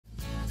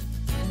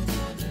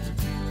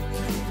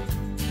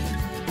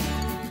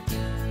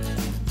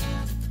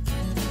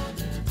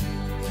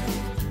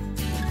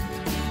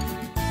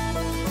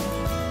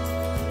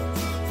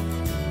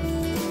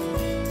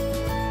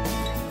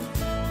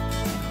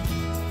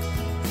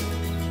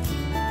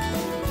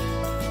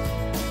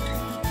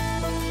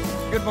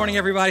Good morning,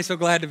 everybody. So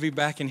glad to be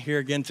back in here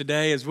again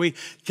today as we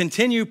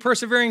continue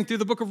persevering through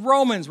the book of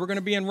Romans. We're going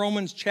to be in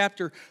Romans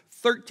chapter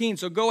 13.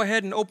 So go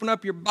ahead and open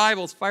up your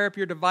Bibles, fire up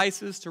your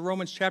devices to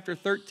Romans chapter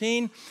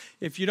 13.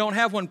 If you don't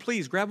have one,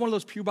 please grab one of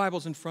those pew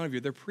Bibles in front of you.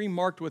 They're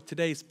pre-marked with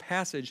today's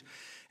passage,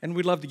 and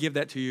we'd love to give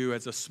that to you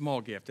as a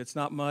small gift. It's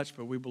not much,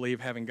 but we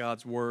believe having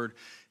God's Word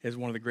is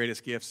one of the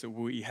greatest gifts that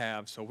we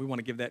have. So we want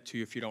to give that to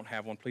you. If you don't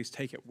have one, please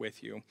take it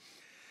with you.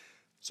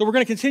 So we're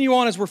going to continue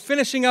on as we're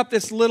finishing up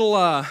this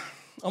little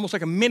almost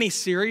like a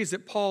mini-series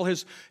that Paul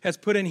has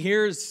put in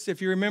here.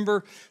 If you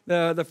remember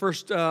the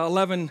first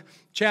 11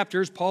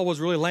 chapters, Paul was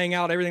really laying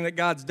out everything that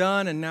God's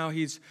done, and now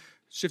he's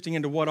shifting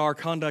into what our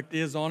conduct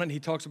is on it. He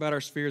talks about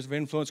our spheres of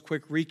influence.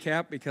 Quick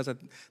recap, because I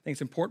think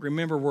it's important to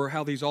remember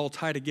how these all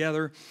tie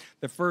together.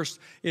 The first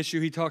issue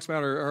he talks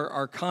about,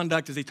 our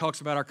conduct, is he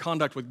talks about our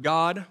conduct with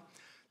God.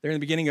 There in the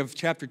beginning of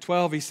chapter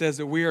 12, he says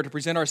that we are to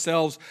present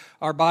ourselves,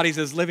 our bodies,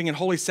 as living and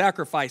holy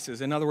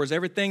sacrifices. In other words,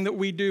 everything that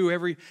we do,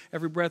 every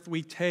breath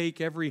we take,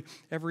 every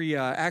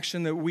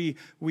action that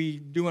we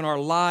do in our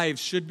lives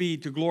should be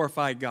to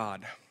glorify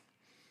God.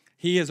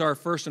 He is our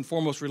first and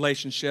foremost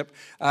relationship.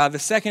 The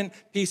second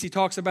piece he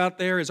talks about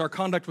there is our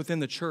conduct within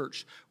the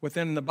church,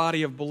 within the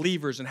body of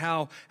believers, and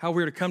how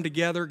we're to come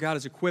together. God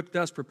has equipped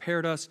us,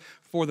 prepared us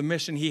for the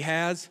mission he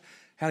has,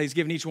 how he's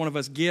given each one of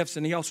us gifts,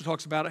 and he also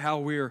talks about how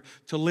we're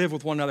to live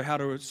with one another, how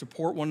to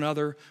support one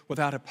another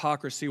without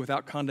hypocrisy,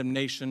 without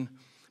condemnation,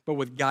 but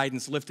with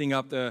guidance, lifting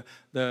up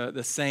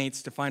the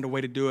saints to find a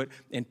way to do it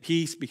in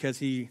peace, because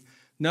he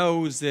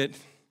knows that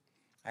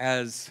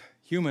as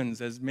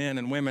humans, as men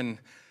and women,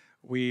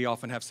 we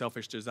often have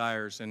selfish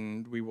desires,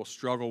 and we will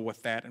struggle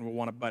with that, and we'll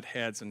want to butt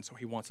heads, and so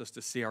he wants us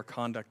to see our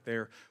conduct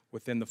there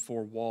within the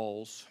four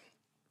walls.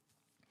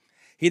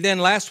 He then,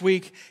 last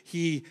week,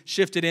 he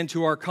shifted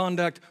into our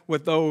conduct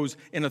with those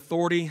in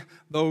authority,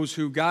 those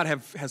who God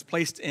has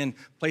placed in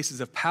places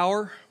of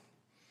power.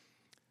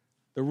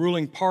 The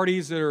ruling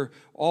parties that are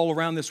all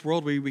around this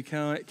world, we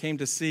came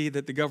to see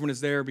that the government is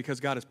there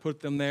because God has put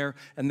them there,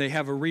 and they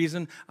have a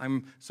reason.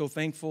 I'm so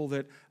thankful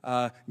that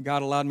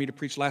God allowed me to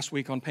preach last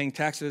week on paying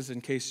taxes,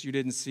 in case you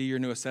didn't see your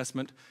new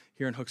assessment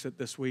here in Hooksett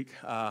this week.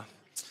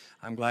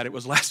 I'm glad it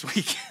was last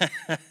week.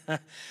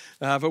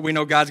 But we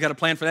know God's got a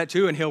plan for that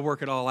too, and he'll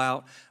work it all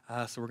out.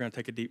 So we're going to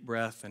take a deep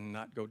breath and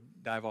not go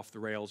dive off the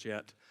rails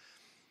yet.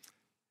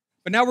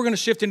 But now we're going to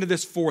shift into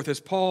this fourth,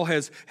 as Paul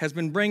has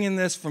been bringing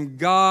this from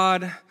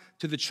God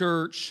to the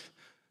church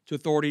to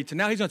authority, to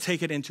now he's going to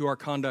take it into our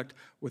conduct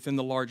within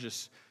the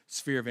largest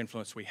sphere of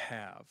influence we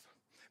have.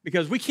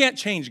 Because we can't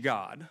change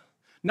God.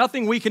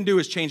 Nothing we can do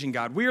is changing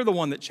God. We are the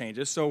one that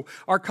changes. So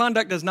our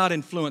conduct does not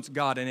influence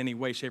God in any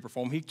way, shape, or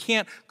form. He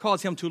can't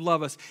cause him to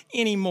love us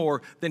any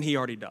more than he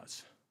already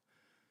does.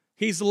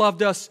 He's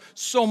loved us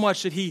so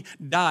much that he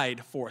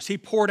died for us. He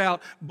poured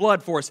out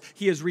blood for us.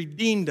 He has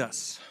redeemed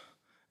us.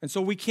 And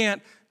so we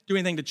can't do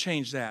anything to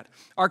change that.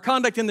 Our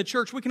conduct in the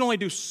church, we can only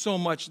do so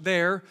much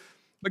there,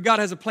 but God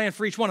has a plan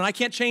for each one. And I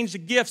can't change the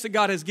gifts that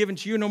God has given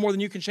to you no more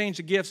than you can change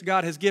the gifts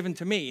God has given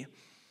to me.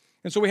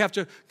 And so we have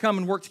to come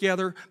and work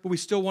together, but we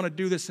still want to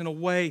do this in a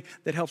way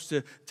that helps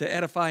to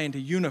edify and to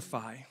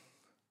unify.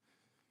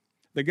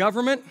 The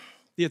government,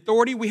 the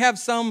authority, we have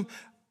some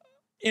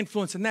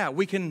influence in that.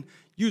 We can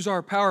use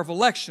our power of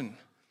election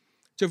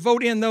to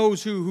vote in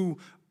those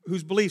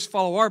whose beliefs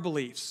follow our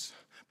beliefs.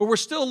 But we're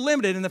still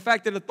limited in the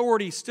fact that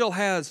authority still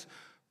has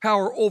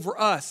power over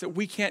us that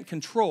we can't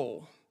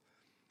control.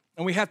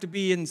 And we have to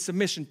be in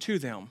submission to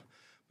them.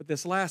 But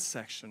this last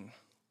section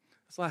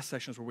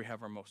is where we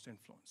have our most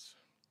influence.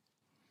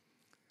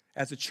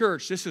 As a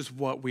church, this is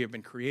what we have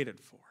been created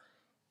for.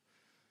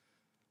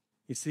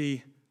 You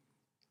see,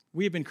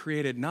 we have been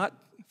created not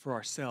for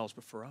ourselves,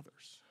 but for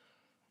others.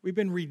 We've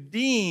been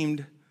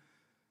redeemed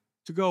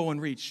to go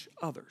and reach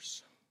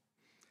others.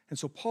 And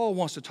so Paul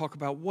wants to talk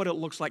about what it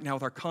looks like now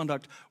with our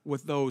conduct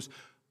with those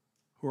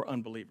who are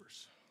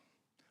unbelievers.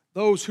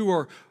 Those who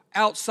are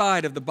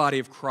outside of the body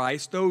of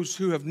Christ, those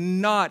who have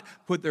not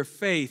put their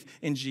faith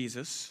in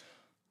Jesus.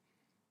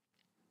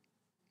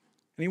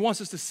 And he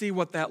wants us to see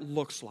what that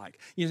looks like.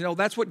 You know,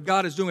 that's what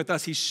God is doing with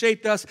us. He's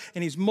shaped us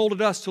and he's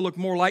molded us to look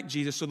more like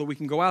Jesus so that we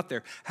can go out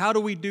there. How do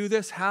we do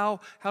this?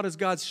 How does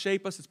God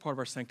shape us? It's part of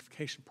our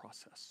sanctification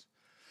process.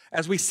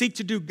 As we seek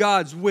to do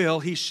God's will,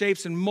 he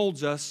shapes and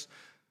molds us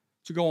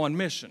to go on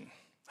mission.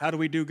 How do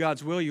we do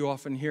God's will? You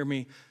often hear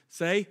me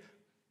say,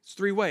 it's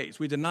three ways.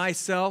 We deny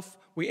self,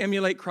 we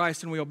emulate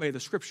Christ, and we obey the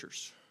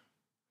Scriptures.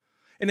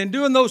 And in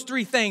doing those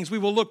three things, we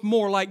will look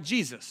more like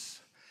Jesus.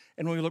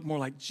 And when we look more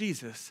like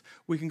Jesus,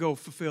 we can go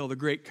fulfill the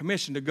Great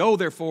Commission to go,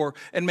 therefore,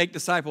 and make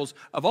disciples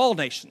of all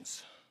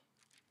nations.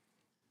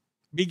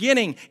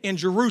 Beginning in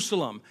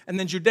Jerusalem, and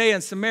then Judea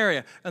and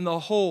Samaria, and the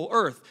whole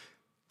earth.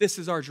 This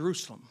is our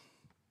Jerusalem.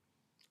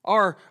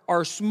 Our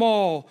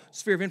small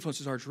sphere of influence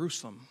is our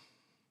Jerusalem.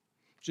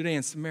 Judea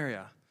and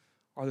Samaria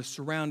are the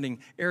surrounding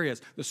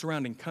areas, the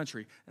surrounding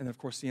country, and of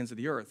course the ends of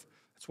the earth.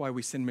 That's why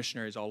we send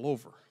missionaries all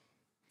over.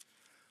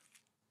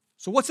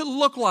 So what's it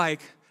look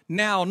like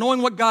now,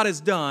 knowing what God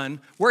has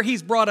done, where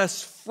he's brought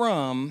us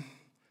from,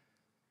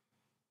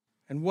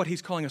 and what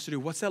he's calling us to do.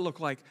 What's that look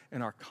like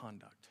in our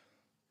conduct?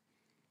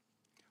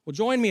 Well,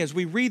 join me as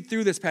we read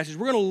through this passage.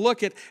 We're going to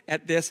look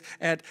at this,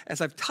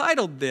 as I've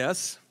titled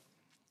this,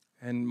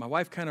 and my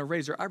wife kind of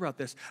raised her eyebrow at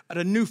this, at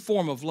a new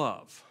form of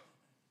love.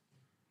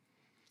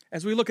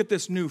 As we look at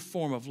this new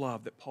form of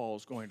love that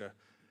Paul's going to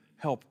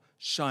help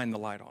shine the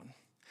light on.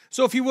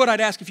 So if you would,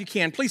 I'd ask if you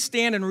can, please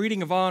stand in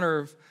reading of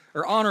honor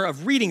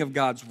of reading of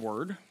God's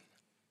word.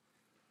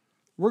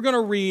 We're going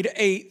to read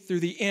 8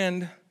 through the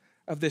end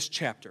of this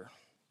chapter.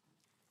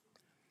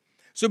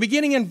 So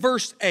beginning in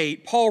verse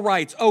 8, Paul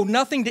writes, "Owe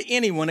nothing to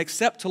anyone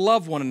except to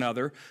love one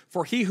another,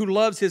 for he who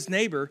loves his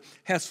neighbor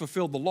has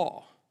fulfilled the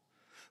law.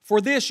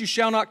 For this you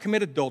shall not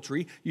commit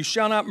adultery, you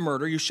shall not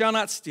murder, you shall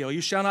not steal,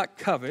 you shall not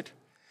covet.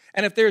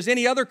 And if there is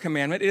any other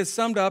commandment, it is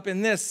summed up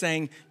in this,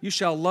 saying, you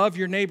shall love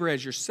your neighbor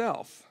as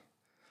yourself.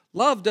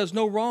 Love does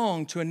no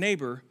wrong to a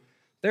neighbor,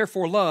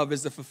 therefore love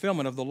is the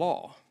fulfillment of the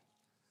law.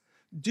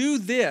 Do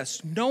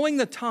this, knowing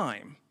the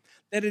time,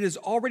 that it is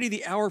already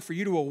the hour for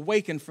you to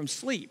awaken from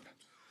sleep.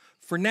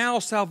 For now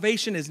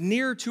salvation is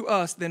nearer to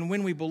us than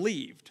when we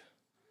believed.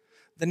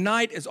 The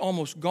night is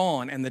almost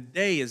gone, and the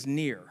day is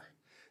near.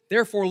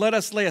 Therefore let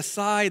us lay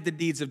aside the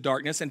deeds of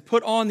darkness and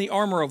put on the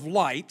armor of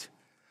light.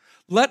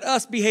 Let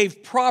us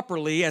behave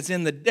properly as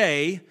in the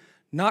day,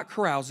 not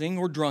carousing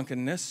or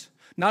drunkenness,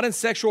 not in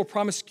sexual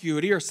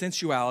promiscuity or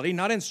sensuality,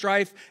 not in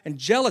strife and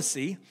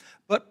jealousy,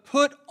 but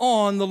put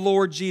on the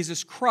Lord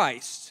Jesus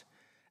Christ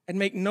and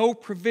make no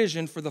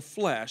provision for the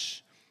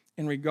flesh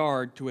in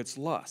regard to its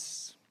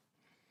lusts."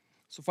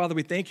 So, Father,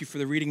 we thank you for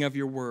the reading of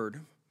your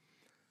word.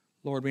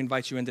 Lord, we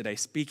invite you in today.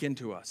 Speak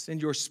into us.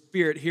 Send your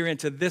spirit here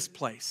into this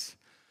place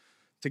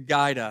to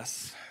guide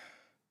us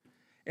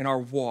in our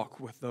walk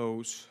with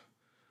those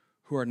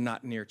who are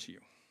not near to you.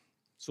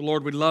 So,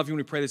 Lord, we love you and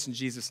we pray this in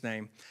Jesus'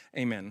 name.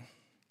 Amen.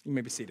 You may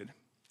be seated.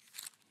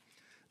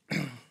 So,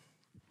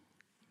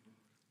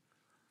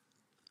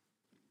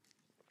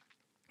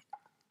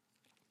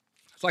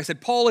 like I said,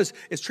 Paul is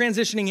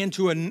transitioning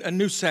into a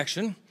new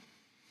section.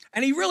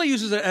 And he really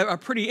uses a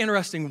pretty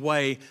interesting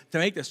way to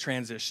make this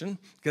transition,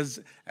 because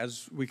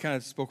as we kind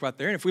of spoke about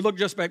there, and if we look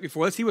just back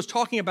before this, he was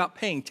talking about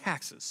paying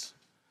taxes.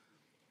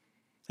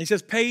 He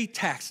says, pay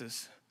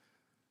taxes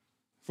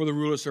for the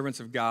ruler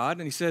servants of God.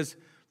 And he says,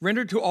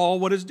 render to all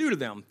what is due to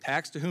them.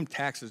 Tax to whom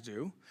tax is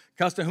due,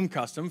 custom to whom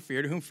custom,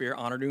 fear to whom fear,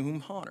 honor to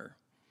whom honor.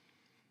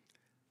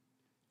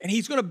 And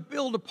he's going to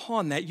build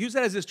upon that, use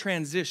that as his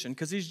transition,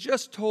 because he's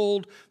just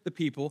told the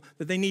people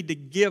that they need to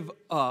give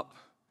up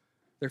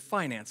their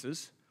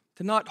finances,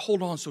 to not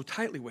hold on so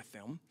tightly with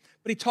them.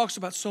 But he talks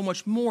about so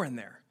much more in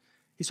there.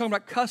 He's talking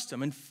about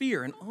custom and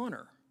fear and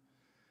honor.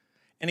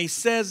 And he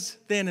says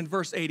then in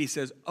verse 8, he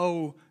says,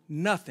 owe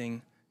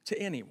nothing to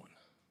anyone.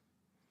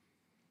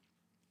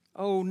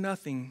 Owe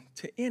nothing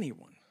to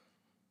anyone.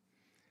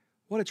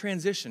 What a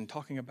transition,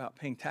 talking about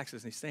paying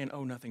taxes, and he's saying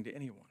owe nothing to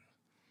anyone.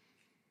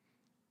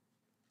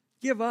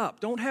 Give up.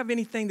 Don't have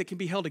anything that can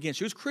be held against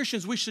you. As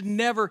Christians, we should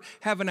never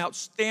have an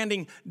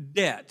outstanding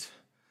debt,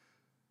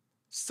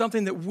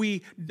 something that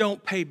we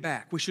don't pay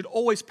back. We should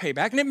always pay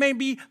back, and it may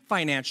be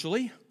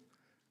financially.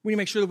 We need to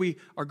make sure that we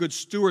are good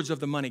stewards of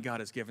the money God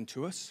has given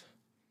to us.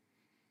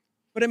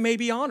 But it may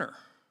be honor.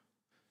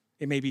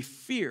 It may be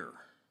fear.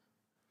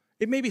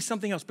 It may be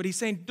something else. But he's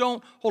saying,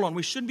 don't hold on.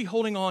 We shouldn't be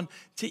holding on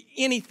to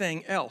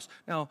anything else.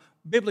 Now,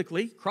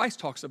 biblically, Christ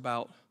talks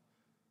about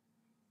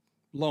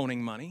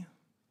loaning money.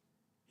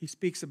 He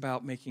speaks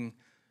about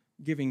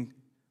giving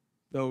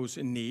those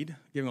in need,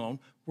 giving a loan.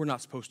 We're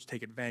not supposed to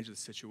take advantage of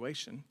the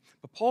situation.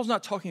 But Paul's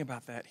not talking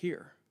about that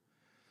here.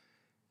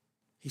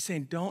 He's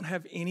saying don't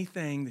have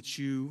anything that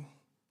you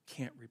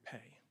can't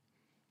repay.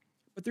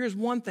 But there is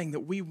one thing that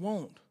we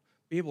won't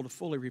be able to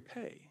fully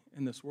repay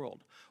in this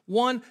world.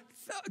 One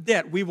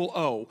debt we will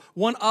owe,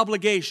 one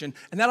obligation,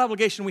 and that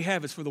obligation we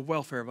have is for the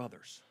welfare of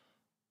others.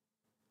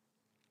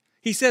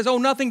 He says, owe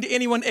nothing to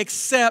anyone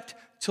except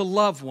to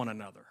love one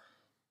another.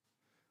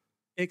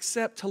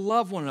 Except to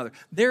love one another.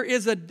 There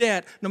is a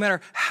debt, no matter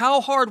how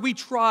hard we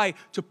try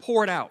to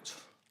pour it out,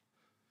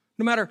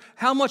 no matter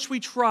how much we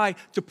try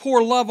to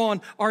pour love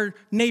on our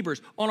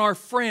neighbors, on our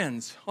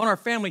friends, on our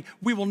family,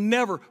 we will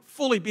never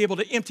fully be able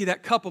to empty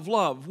that cup of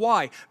love.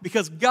 Why?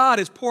 Because God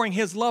is pouring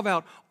his love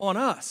out on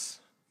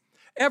us.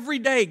 Every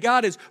day,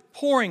 God is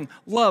pouring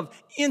love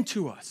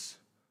into us.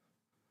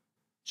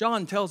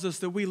 John tells us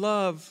that we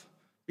love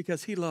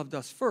because he loved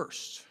us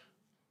first.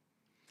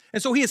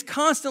 And so he is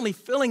constantly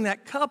filling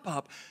that cup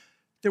up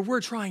that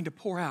we're trying to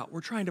pour out.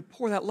 We're trying to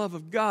pour that love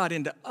of God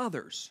into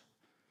others.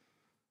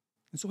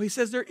 And so he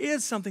says there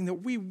is something that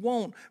we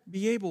won't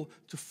be able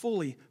to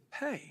fully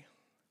pay.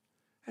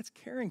 That's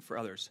caring for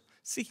others,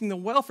 seeking the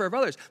welfare of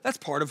others. That's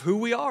part of who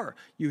we are.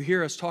 You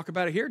hear us talk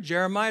about it here,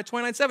 Jeremiah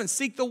 29:7.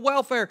 Seek the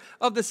welfare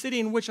of the city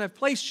in which I've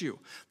placed you.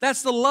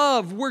 That's the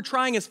love we're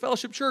trying as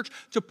Fellowship Church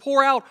to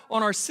pour out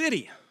on our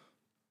city.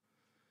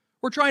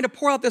 We're trying to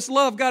pour out this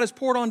love God has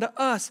poured onto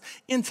us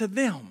into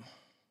them.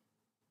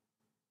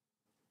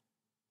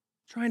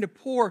 Trying to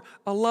pour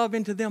a love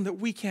into them that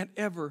we can't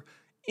ever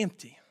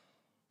empty.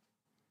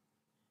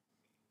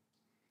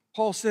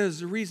 Paul says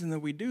the reason that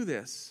we do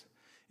this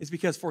is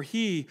because for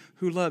he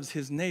who loves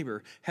his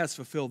neighbor has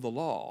fulfilled the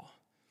law.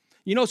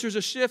 You notice there's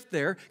a shift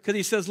there because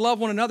he says love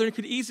one another. It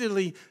could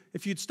easily,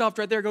 if you'd stopped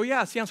right there, go,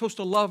 yeah, see, I'm supposed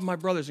to love my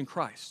brothers in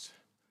Christ.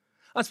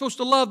 I'm supposed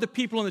to love the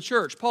people in the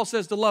church. Paul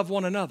says to love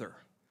one another.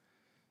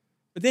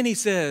 But then he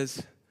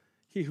says,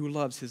 he who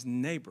loves his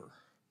neighbor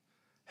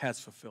has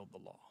fulfilled the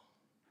law.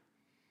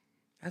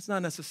 That's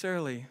not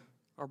necessarily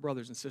our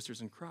brothers and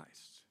sisters in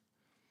Christ.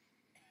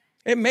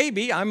 It may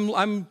be,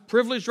 I'm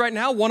privileged right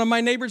now. One of my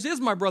neighbors is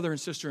my brother and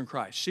sister in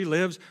Christ. She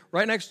lives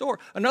right next door.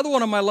 Another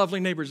one of my lovely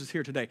neighbors is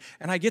here today,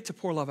 and I get to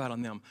pour love out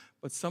on them.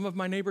 But some of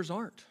my neighbors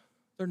aren't.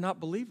 They're not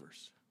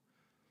believers.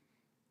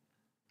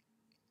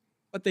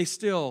 But they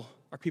still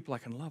are people I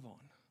can love on.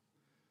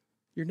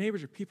 Your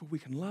neighbors are people we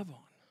can love on.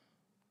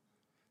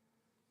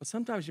 But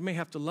sometimes you may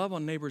have to love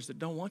on neighbors that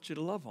don't want you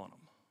to love on them.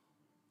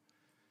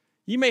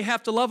 You may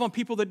have to love on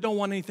people that don't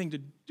want anything to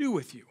do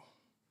with you,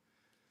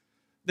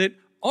 that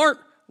aren't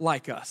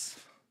like us,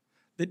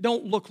 that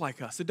don't look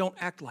like us, that don't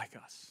act like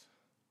us.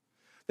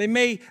 They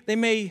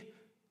may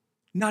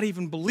not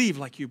even believe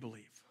like you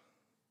believe.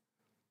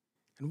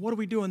 And what do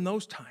we do in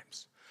those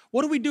times?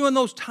 What do we do in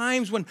those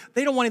times when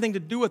they don't want anything to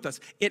do with us?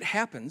 It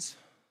happens.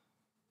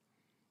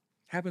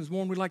 Happens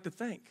more than we'd like to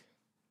think.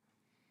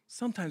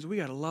 Sometimes we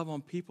got to love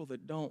on people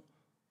that don't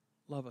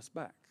love us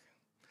back,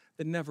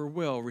 that never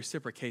will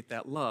reciprocate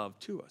that love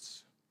to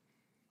us.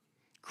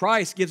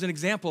 Christ gives an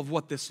example of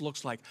what this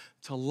looks like,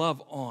 to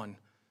love on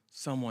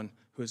someone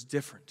who is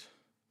different.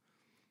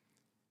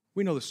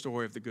 We know the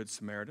story of the Good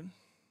Samaritan.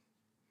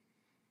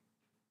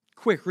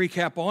 Quick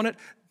recap on it.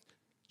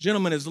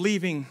 Gentleman is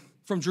leaving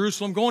from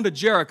Jerusalem, going to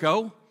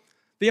Jericho.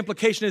 The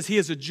implication is he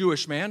is a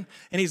Jewish man,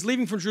 and he's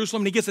leaving from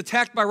Jerusalem, and he gets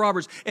attacked by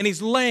robbers, and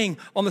he's laying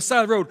on the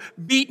side of the road,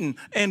 beaten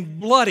and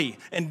bloody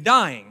and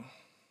dying.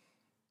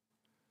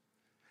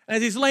 And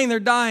as he's laying there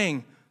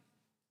dying,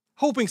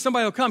 hoping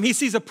somebody will come, he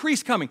sees a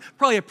priest coming,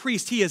 probably a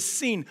priest he has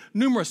seen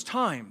numerous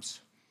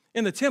times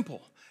in the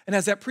temple. And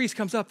as that priest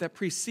comes up, that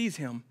priest sees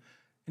him,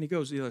 and he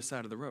goes to the other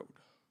side of the road.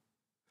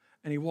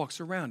 And he walks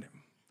around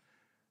him,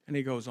 and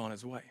he goes on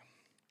his way.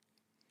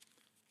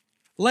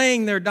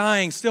 Laying there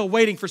dying, still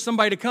waiting for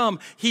somebody to come,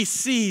 he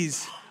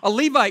sees a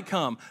Levite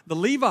come. The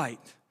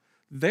Levite,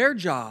 their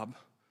job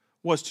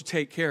was to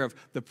take care of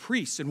the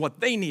priests and what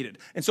they needed.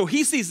 And so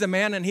he sees the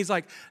man, and he's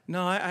like,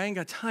 no, I ain't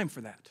got time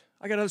for that.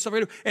 I got other stuff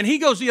to do. And he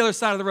goes to the other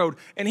side of the road,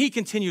 and he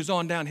continues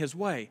on down his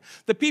way.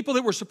 The people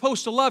that were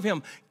supposed to love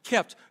him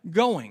kept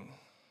going.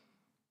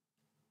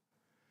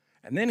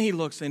 And then he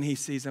looks and he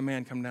sees a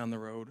man come down the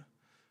road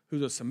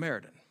who's a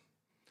Samaritan,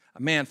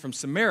 a man from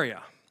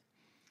Samaria.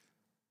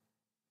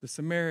 The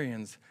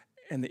Samaritans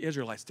and the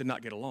Israelites did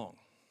not get along.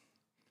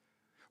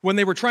 When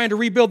they were trying to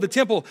rebuild the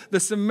temple, the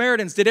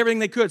Samaritans did everything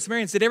they could.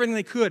 Samaritans did everything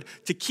they could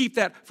to keep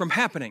that from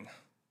happening.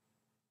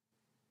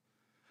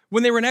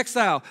 When they were in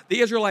exile,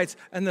 the Israelites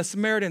and the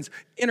Samaritans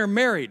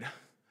intermarried.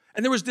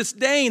 And there was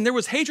disdain, there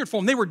was hatred for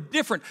them. They were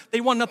different.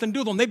 They wanted nothing to do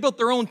with them. They built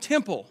their own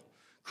temple,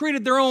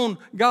 created their own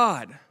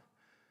God.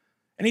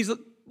 And he's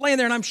laying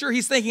there, and I'm sure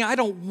he's thinking, I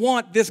don't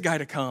want this guy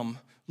to come.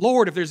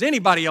 Lord, if there's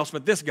anybody else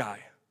but this guy.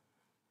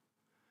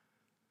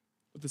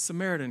 But the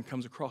Samaritan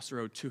comes across the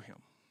road to him.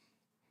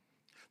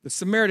 The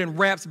Samaritan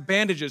wraps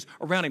bandages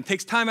around him,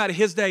 takes time out of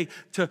his day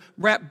to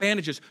wrap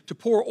bandages, to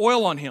pour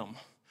oil on him,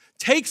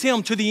 takes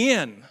him to the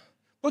inn,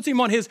 puts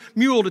him on his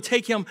mule to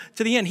take him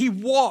to the inn. He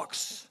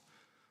walks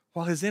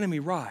while his enemy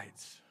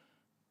rides.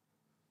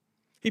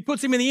 He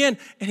puts him in the inn,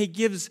 and he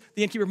gives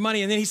the innkeeper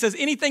money, and then he says,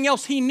 anything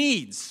else he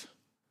needs,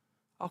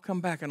 I'll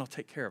come back and I'll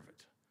take care of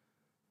it.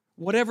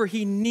 Whatever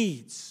he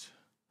needs.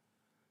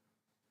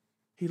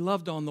 He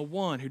loved on the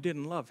one who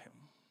didn't love him.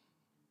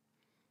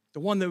 The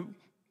one that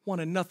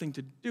wanted nothing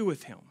to do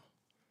with him.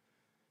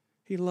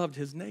 He loved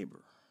his neighbor.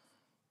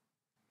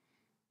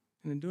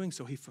 And in doing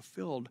so, he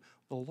fulfilled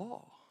the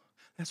law.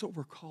 That's what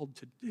we're called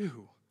to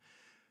do.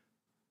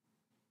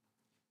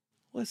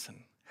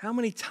 Listen, how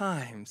many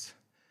times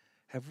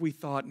have we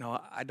thought, no,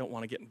 I don't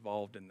want to get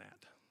involved in that.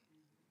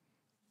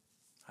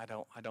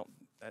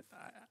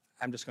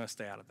 I'm just going to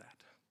stay out of that.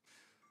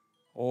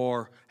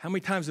 Or how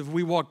many times have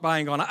we walked by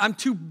and gone, I'm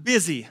too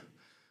busy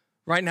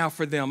right now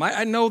for them.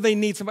 I know they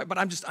need somebody, but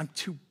I'm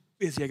too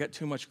busy. I got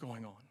too much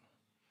going on.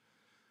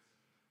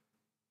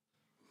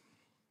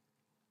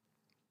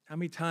 How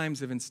many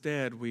times have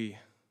instead we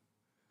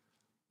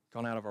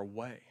gone out of our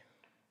way?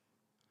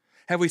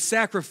 Have we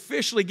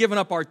sacrificially given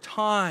up our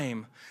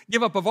time,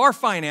 give up of our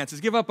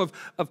finances, give up of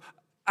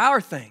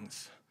our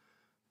things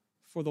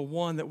for the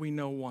one that we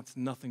know wants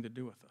nothing to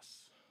do with us?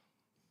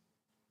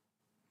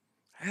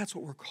 That's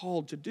what we're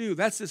called to do.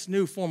 That's this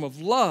new form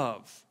of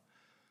love.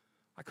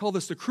 I call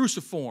this the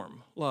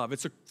cruciform love.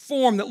 It's a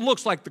form that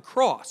looks like the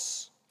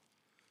cross,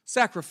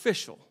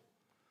 sacrificial,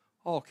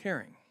 all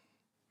caring.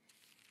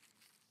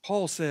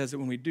 Paul says that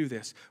when we do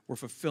this, we're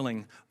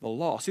fulfilling the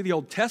law. See, the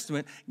Old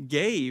Testament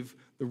gave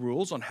the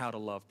rules on how to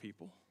love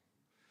people,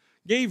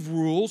 gave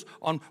rules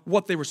on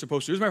what they were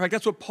supposed to do. As a matter of fact,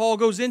 that's what Paul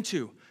goes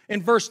into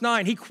in verse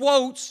 9. He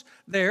quotes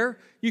there,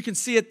 you can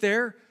see it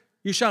there,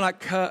 You shall not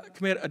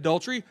commit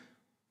adultery,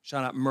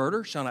 shall not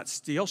murder, shall not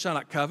steal, shall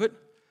not covet.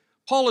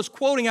 Paul is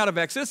quoting out of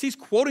Exodus. He's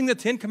quoting the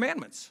 10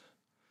 Commandments.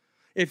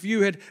 If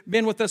you had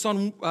been with us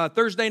on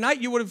Thursday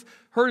night, you would have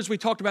heard as we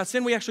talked about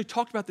sin, we actually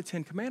talked about the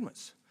 10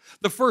 Commandments.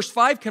 The first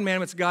 5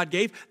 commandments God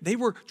gave, they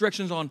were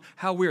directions on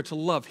how we are to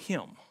love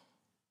Him.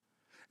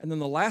 And then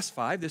the last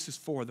 5, this is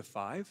 4 of the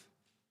 5,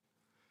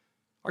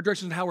 are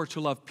directions on how we're to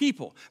love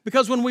people.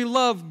 Because when we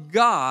love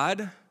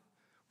God,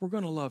 we're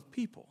going to love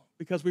people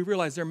because we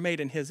realize they're made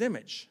in His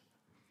image.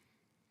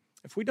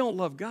 If we don't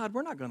love God,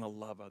 we're not going to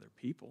love other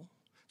people.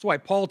 That's why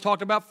Paul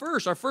talked about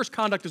first. Our first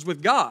conduct is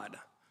with God.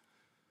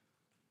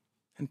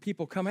 And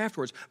people come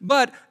afterwards.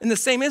 But in the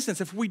same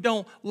instance, if we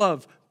don't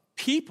love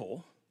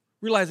people,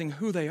 realizing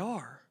who they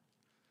are,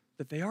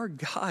 that they are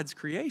God's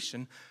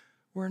creation,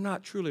 we're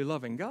not truly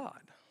loving God.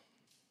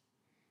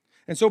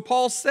 And so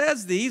Paul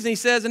says these, and he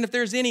says, and if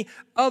there's any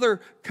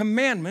other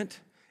commandment,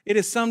 it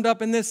is summed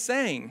up in this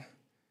saying,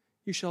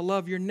 you shall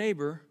love your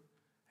neighbor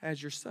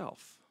as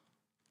yourself.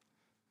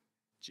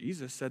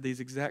 Jesus said these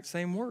exact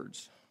same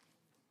words.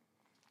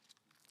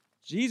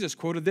 Jesus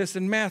quoted this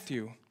in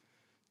Matthew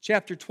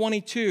chapter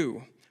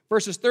 22,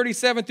 verses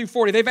 37 through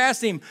 40. They've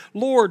asked him,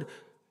 Lord,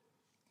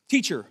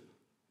 teacher,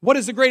 what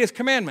is the greatest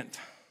commandment?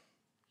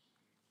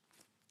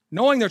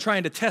 Knowing they're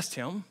trying to test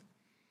him,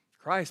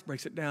 Christ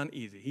breaks it down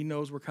easy. He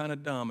knows we're kind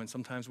of dumb, and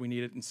sometimes we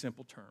need it in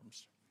simple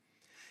terms.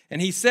 And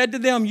he said to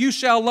them, you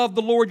shall love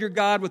the Lord your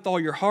God with all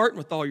your heart, and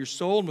with all your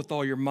soul, and with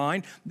all your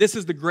mind. This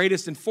is the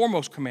greatest and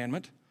foremost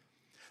commandment.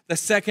 The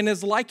second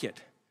is like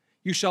it.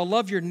 You shall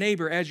love your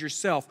neighbor as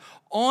yourself.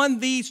 On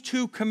these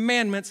 2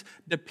 commandments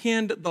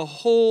depend the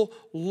whole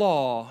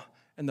law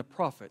and the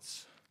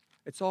prophets.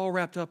 It's all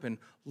wrapped up in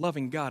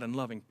loving God and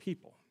loving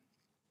people.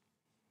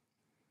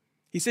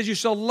 He says you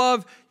shall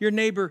love your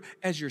neighbor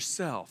as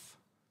yourself.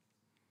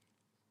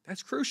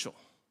 That's crucial.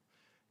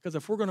 Because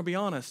if we're going to be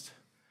honest,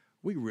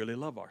 we really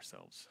love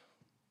ourselves.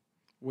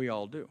 We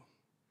all do.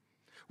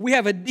 We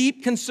have a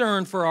deep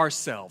concern for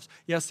ourselves.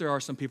 Yes, there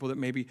are some people that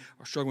maybe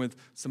are struggling with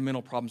some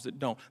mental problems that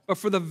don't. But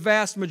for the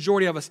vast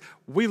majority of us,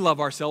 we love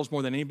ourselves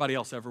more than anybody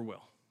else ever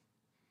will.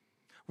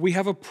 We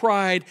have a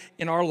pride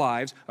in our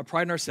lives, a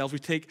pride in ourselves. We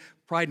take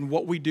pride in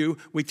what we do.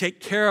 We take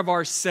care of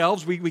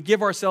ourselves. We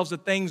give ourselves the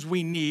things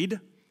we need.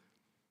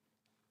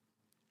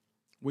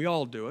 We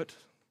all do it.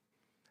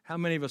 How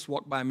many of us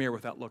walk by a mirror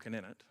without looking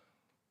in it?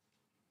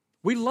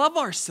 We love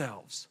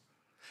ourselves.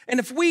 And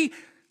if we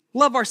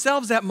love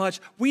ourselves that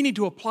much, we need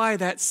to apply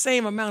that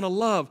same amount of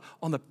love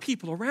on the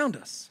people around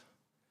us.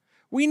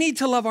 We need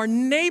to love our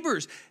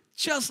neighbors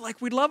just like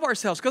we love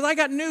ourselves. Because I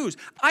got news.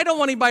 I don't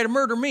want anybody to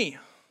murder me.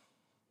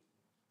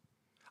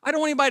 I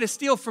don't want anybody to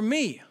steal from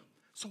me.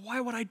 So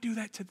why would I do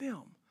that to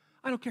them?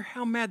 I don't care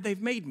how mad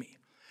they've made me,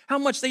 how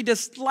much they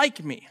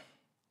dislike me.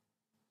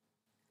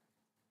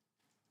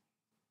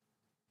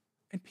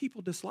 And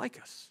people dislike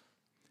us.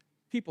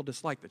 People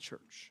dislike the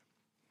church.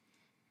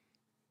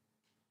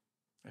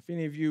 If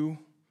any of you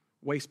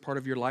waste part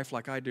of your life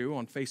like I do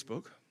on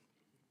Facebook,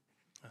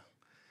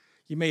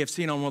 you may have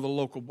seen on one of the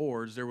local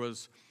boards, there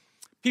was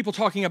people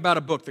talking about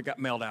a book that got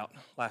mailed out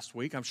last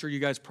week. I'm sure you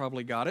guys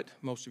probably got it.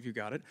 Most of you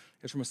got it.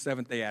 It's from a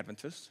Seventh-day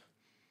Adventist.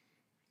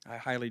 I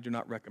highly do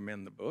not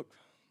recommend the book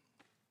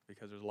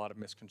because there's a lot of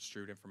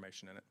misconstrued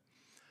information in it.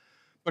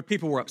 But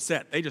people were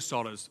upset. They just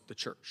saw it as the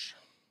church.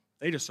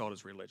 They just saw it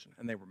as religion,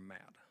 and they were mad.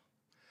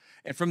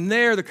 And from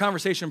there, the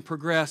conversation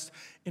progressed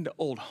into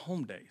Old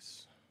Home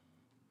Days.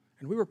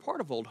 And we were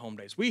part of Old Home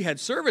Days. We had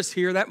service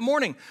here that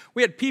morning.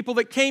 We had people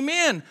that came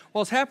in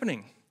while it's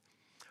happening.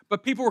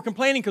 But people were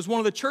complaining because one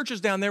of the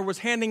churches down there was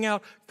handing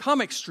out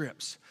comic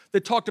strips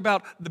that talked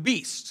about the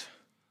beast.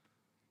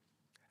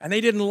 And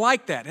they didn't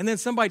like that. And then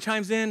somebody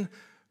chimes in,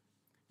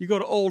 you go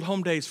to Old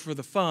Home Days for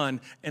the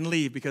fun and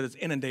leave because it's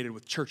inundated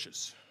with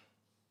churches.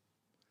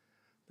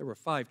 There were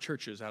 5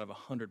 churches out of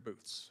 100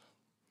 booths.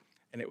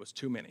 And it was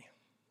too many.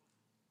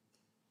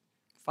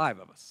 5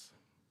 of us.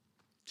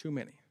 Too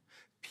many.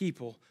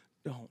 People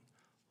don't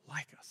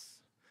like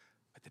us.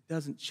 But that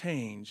doesn't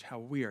change how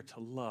we are to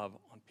love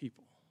on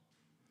people.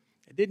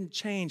 It didn't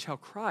change how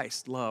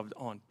Christ loved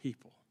on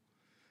people.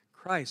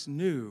 Christ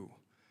knew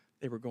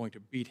they were going to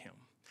beat him.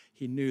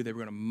 He knew they were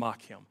going to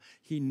mock him.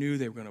 He knew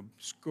they were going to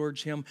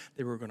scourge him.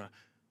 They were going to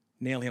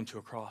nail him to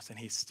a cross. And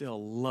he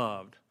still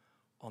loved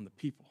on the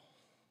people.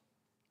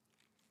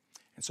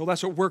 And so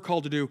that's what we're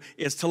called to do,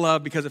 is to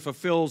love because it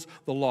fulfills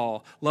the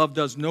law. Love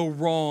does no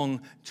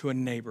wrong to a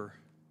neighbor.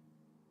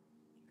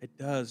 It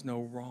does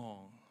no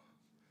wrong.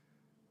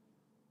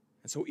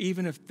 And so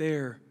even if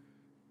they're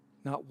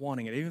not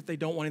wanting it, even if they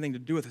don't want anything to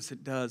do with us,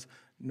 it does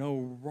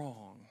no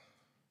wrong.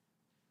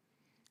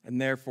 And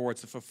therefore,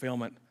 it's a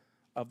fulfillment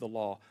of the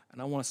law.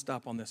 And I want to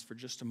stop on this for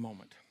just a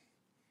moment.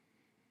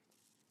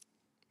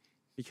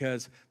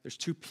 Because there's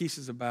 2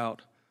 pieces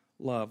about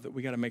love that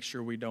we got to make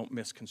sure we don't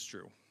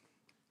misconstrue.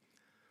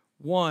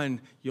 One,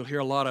 you'll hear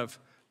a lot of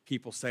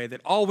people say that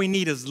all we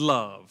need is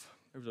love.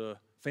 There's a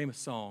famous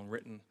song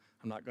written.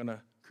 I'm not going to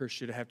curse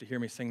you to have to hear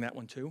me sing that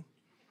one too.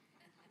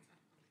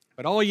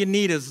 But all you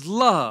need is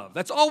love.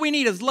 That's all we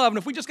need is love. And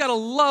if we just got to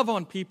love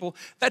on people,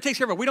 that takes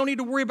care of it. We don't need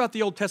to worry about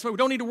the Old Testament. We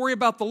don't need to worry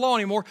about the law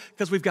anymore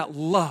because we've got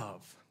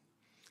love.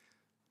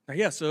 Now,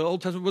 yes, the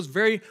Old Testament was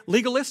very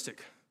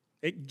legalistic.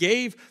 It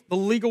gave the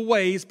legal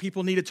ways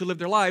people needed to live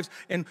their lives.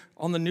 And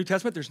on the New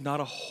Testament, there's not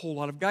a whole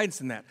lot of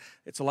guidance in that.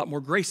 It's a lot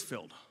more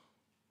grace-filled.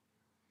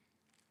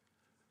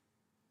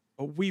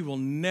 But we will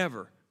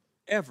never,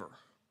 ever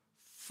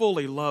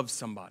fully love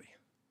somebody.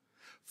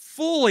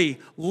 Fully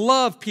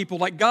love people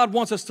like God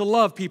wants us to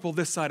love people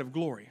this side of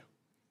glory.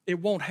 It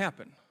won't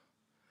happen.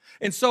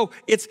 And so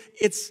it's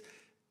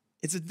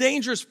a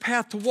dangerous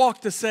path to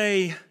walk to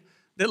say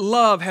that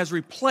love has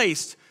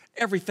replaced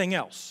everything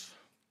else.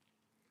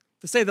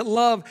 To say that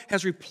love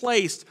has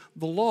replaced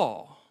the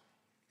law.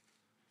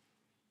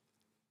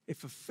 It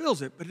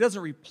fulfills it, but it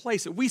doesn't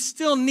replace it. We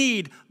still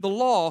need the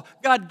law.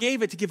 God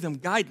gave it to give them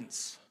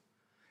guidance.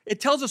 It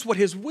tells us what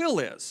His will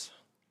is.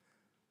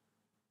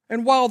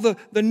 And while the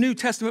New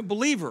Testament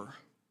believer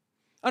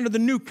under the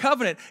new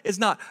covenant is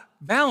not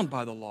bound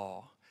by the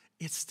law,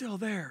 it's still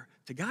there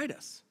to guide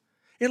us.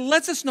 It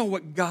lets us know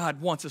what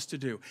God wants us to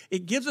do.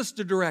 It gives us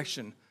the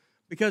direction,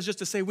 because just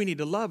to say we need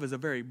to love is a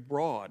very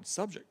broad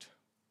subject.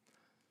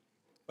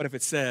 But if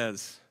it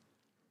says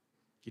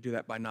you do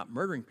that by not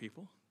murdering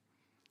people,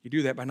 you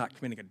do that by not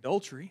committing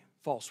adultery,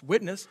 false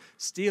witness,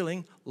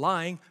 stealing,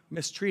 lying,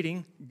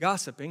 mistreating,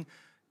 gossiping,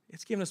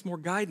 it's giving us more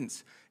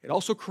guidance. It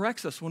also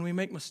corrects us when we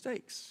make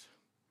mistakes.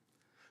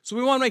 So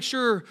we want to make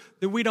sure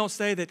that we don't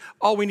say that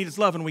all we need is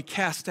love and we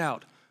cast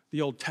out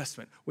the Old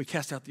Testament. We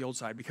cast out the old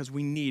side because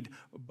we need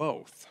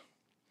both.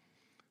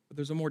 But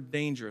there's a more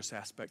dangerous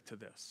aspect to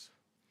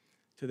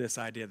this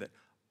idea that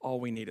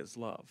all we need is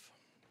love.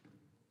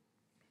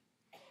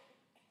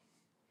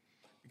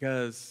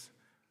 Because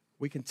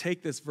we can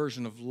take this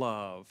version of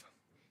love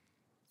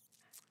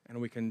and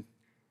we can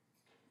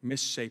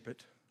misshape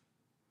it,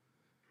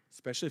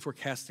 especially if we're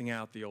casting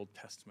out the Old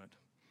Testament.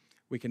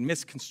 We can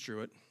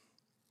misconstrue it,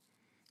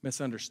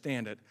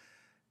 misunderstand it,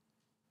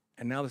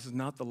 and now this is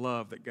not the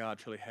love that God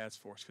truly has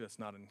for us because it's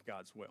not in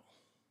God's will.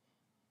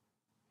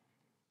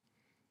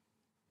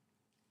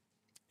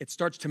 It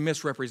starts to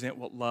misrepresent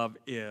what love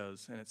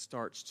is, and it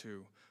starts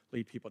to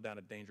lead people down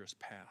a dangerous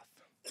path.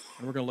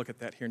 And we're going to look at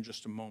that here in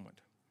just a moment.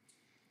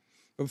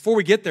 But before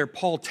we get there,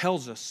 Paul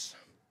tells us,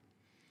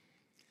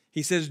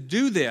 he says,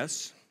 do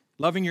this,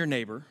 loving your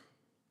neighbor,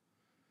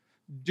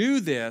 do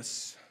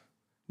this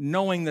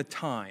knowing the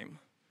time,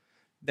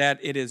 that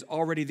it is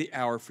already the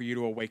hour for you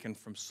to awaken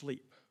from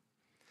sleep.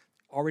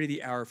 Already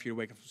the hour for you to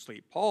awaken from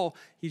sleep. Paul,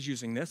 he's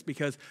using this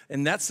because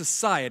in that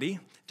society,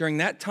 during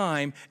that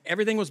time,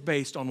 everything was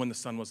based on when the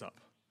sun was up.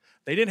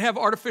 They didn't have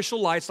artificial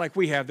lights like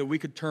we have that we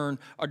could turn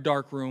a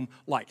dark room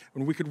light.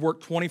 When we could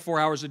work 24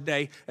 hours a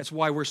day, that's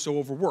why we're so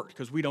overworked,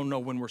 because we don't know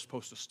when we're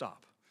supposed to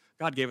stop.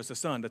 God gave us a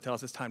sun to tell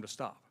us it's time to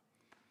stop.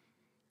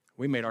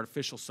 We made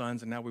artificial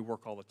suns, and now we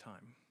work all the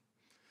time.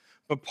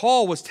 But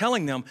Paul was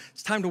telling them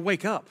it's time to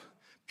wake up.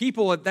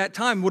 People at that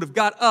time would have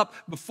got up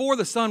before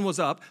the sun was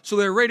up, so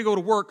they were ready to go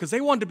to work because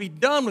they wanted to be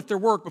done with their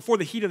work before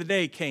the heat of the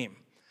day came,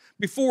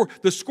 before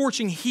the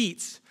scorching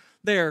heats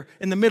there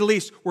in the Middle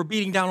East were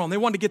beating down on them. They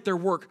wanted to get their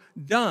work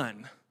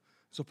done.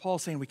 So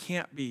Paul's saying we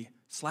can't be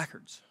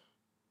slackers.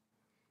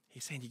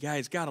 He's saying you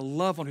guys got to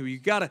love on who. You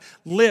got to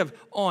live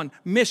on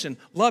mission.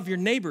 Love your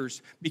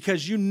neighbors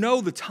because you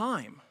know the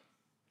time.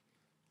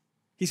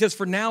 He says,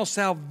 for now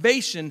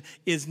salvation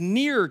is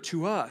nearer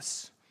to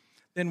us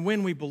than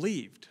when we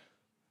believed.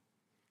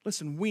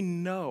 Listen, we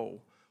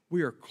know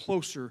we are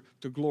closer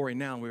to glory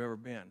now than we've ever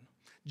been.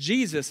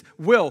 Jesus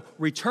will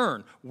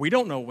return. We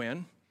don't know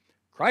when.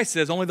 Christ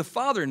says only the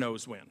Father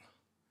knows when.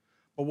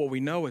 But what we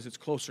know is it's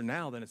closer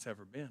now than it's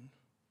ever been.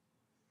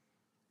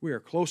 We are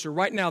closer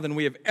right now than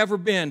we have ever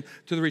been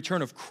to the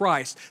return of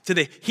Christ, to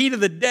the heat of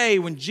the day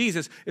when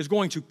Jesus is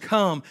going to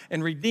come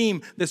and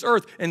redeem this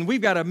earth. And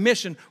we've got a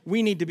mission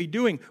we need to be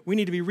doing. We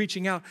need to be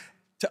reaching out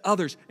to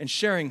others and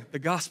sharing the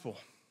gospel.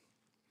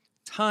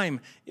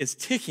 Time is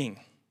ticking.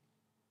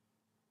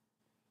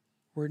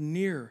 We're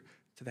near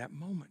to that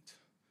moment.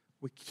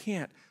 We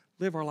can't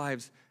live our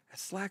lives as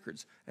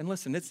slackers. And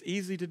listen, it's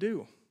easy to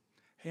do.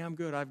 Hey, I'm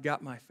good. I've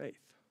got my faith.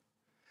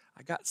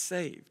 I got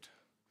saved.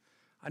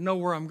 I know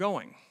where I'm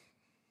going.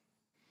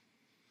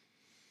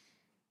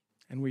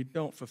 And we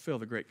don't fulfill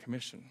the Great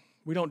Commission.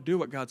 We don't do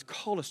what God's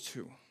called us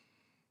to.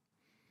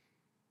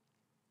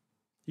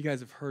 You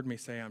guys have heard me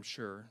say, I'm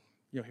sure,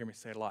 you'll hear me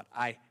say it a lot,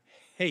 I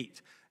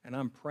hate, and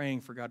I'm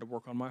praying for God to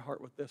work on my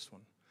heart with this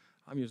one.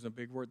 I'm using a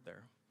big word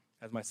there.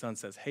 As my son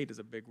says, hate is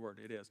a big word.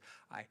 It is.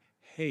 I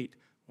hate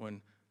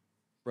when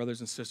brothers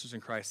and sisters in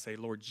Christ say,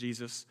 Lord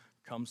Jesus,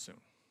 come soon.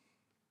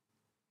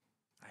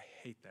 I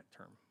hate that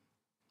term.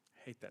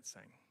 I hate that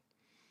saying.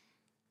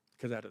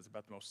 Because that is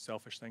about the most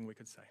selfish thing we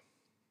could say.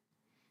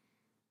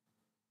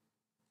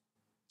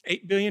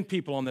 8 billion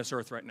people on this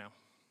earth right now.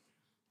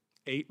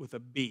 8 with a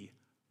B,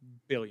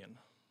 billion.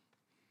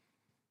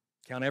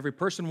 Count every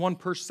person, 1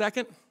 per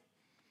second.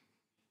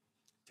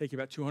 Take you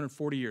about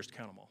 240 years to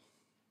count them all.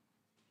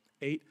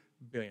 8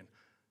 billion.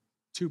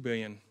 2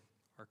 billion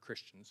are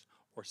Christians,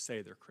 or or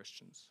say they're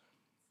Christians.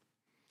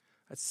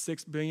 That's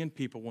 6 billion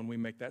people when we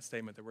make that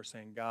statement that we're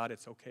saying, God,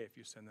 it's okay if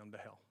you send them to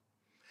hell.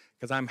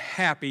 Because I'm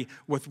happy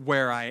with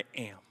where I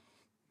am.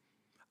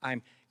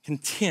 I'm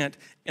content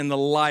in the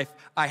life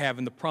I have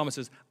and the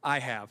promises I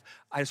have.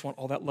 I just want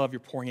all that love you're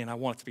pouring in. I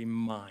want it to be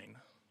mine.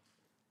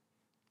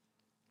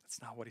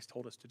 That's not what he's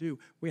told us to do.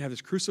 We have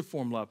this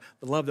cruciform love,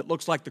 the love that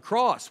looks like the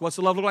cross. What's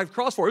the love look like the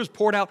cross for? It was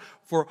poured out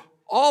for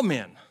all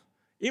men.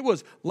 It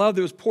was love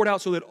that was poured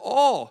out so that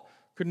all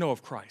could know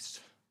of Christ.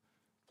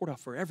 Poured out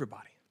for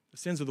everybody, the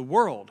sins of the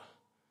world.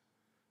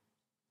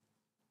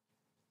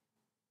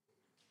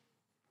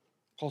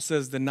 Paul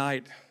says the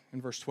night,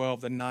 in verse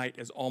 12, the night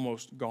is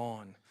almost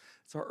gone.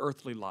 It's our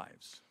earthly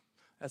lives.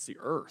 That's the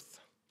earth.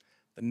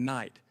 The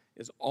night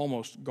is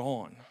almost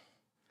gone,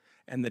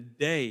 and the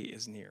day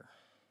is near.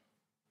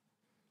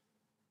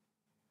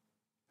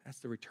 That's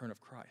the return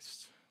of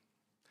Christ.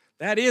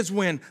 That is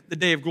when the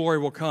day of glory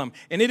will come,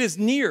 and it is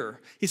near.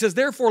 He says,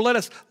 therefore, let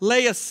us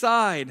lay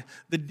aside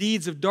the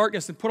deeds of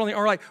darkness and put on the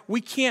armor of light.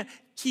 We can't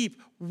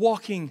keep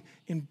walking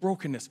in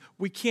brokenness.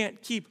 We can't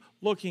keep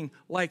looking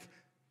like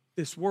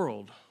this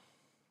world.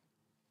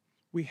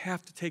 We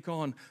have to take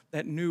on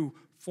that new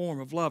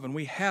form of love, and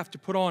we have to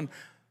put on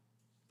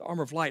the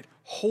armor of light,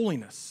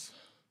 holiness,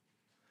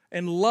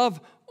 and love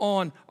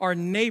on our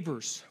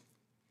neighbors.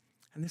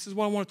 And this is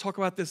what I want to talk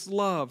about, this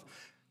love,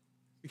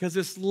 because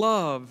this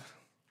love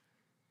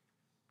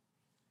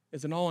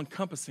is an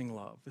all-encompassing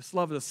love. This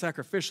love is a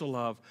sacrificial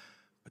love,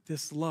 but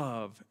this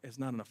love is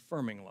not an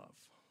affirming love.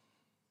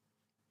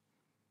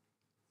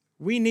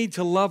 We need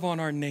to love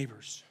on our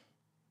neighbors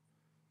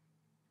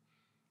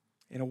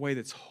in a way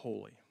that's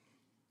holy.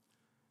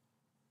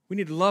 We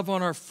need to love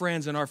on our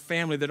friends and our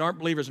family that aren't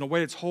believers in a way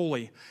that's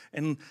holy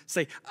and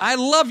say, I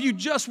love you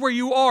just where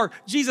you are.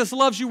 Jesus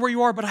loves you where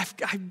you are, but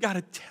I've got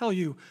to tell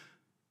you,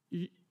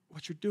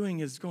 what you're doing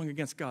is going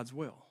against God's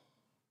will.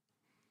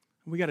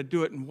 We got to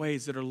do it in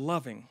ways that are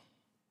loving.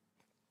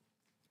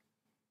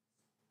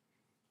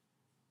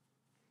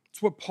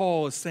 It's what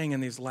Paul is saying in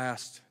these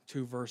last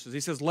 2 verses. He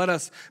says, let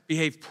us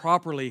behave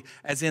properly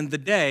as in the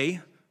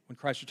day when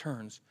Christ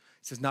returns.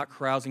 He says, not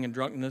carousing in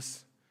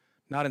drunkenness,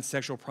 not in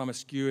sexual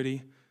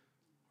promiscuity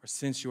or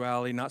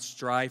sensuality, not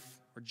strife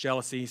or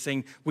jealousy. He's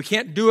saying we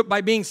can't do it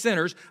by being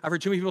sinners. I've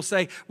heard too many people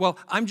say, well,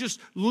 I'm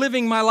just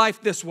living my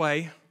life this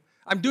way.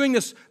 I'm doing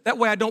this that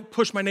way I don't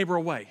push my neighbor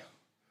away.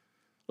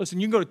 Listen,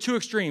 you can go to 2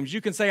 extremes.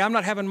 You can say, I'm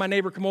not having my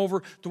neighbor come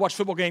over to watch a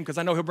football game because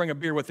I know he'll bring a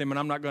beer with him and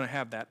I'm not going to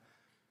have that.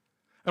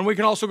 And we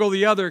can also go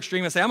the other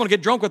extreme and say, I'm going to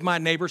get drunk with my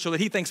neighbor so that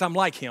he thinks I'm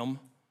like him.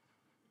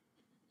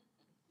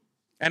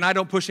 And I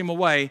don't push him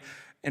away.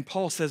 And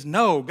Paul says,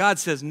 no. God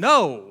says,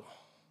 no.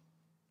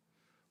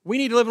 We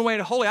need to live in a way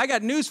that's holy. I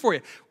got news for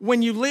you.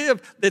 When you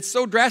live that's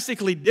so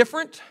drastically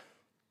different,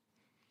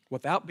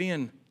 without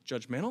being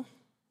judgmental,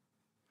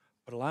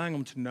 but allowing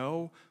them to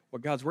know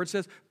what God's word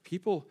says,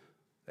 people,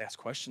 they ask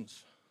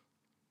questions.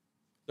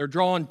 They're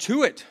drawn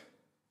to it.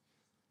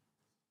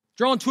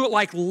 Drawn to it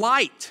like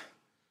light.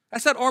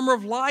 That's that armor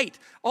of light.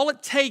 All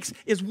it takes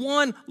is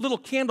one little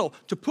candle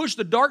to push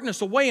the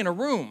darkness away in a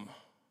room.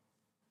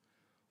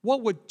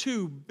 What would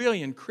 2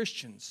 billion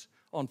Christians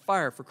on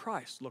fire for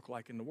Christ look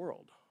like in the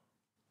world?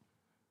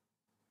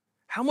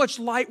 How much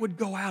light would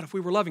go out if we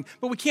were loving?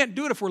 But we can't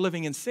do it if we're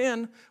living in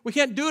sin. We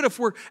can't do it if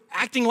we're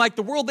acting like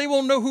the world. They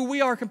won't know who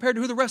we are compared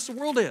to who the rest of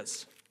the world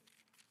is.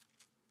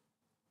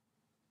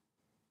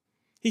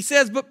 He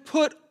says, but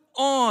put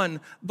on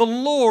the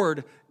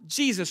Lord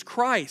Jesus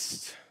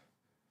Christ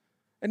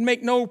and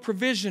make no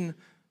provision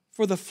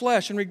for the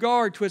flesh in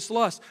regard to its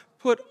lust.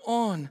 Put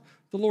on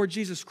the Lord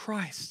Jesus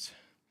Christ.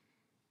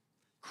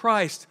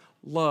 Christ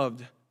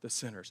loved the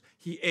sinners.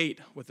 He ate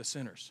with the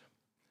sinners.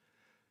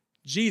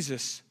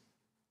 Jesus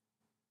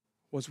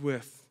was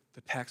with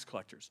the tax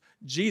collectors.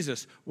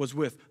 Jesus was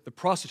with the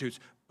prostitutes,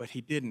 but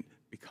he didn't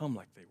become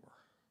like they were.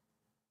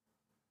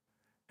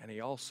 And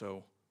he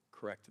also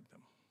corrected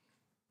them.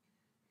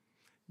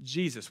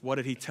 Jesus, what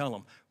did he tell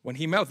them? When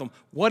he met with them,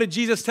 what did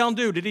Jesus tell them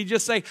to do? Did he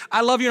just say,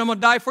 I love you and I'm going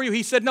to die for you?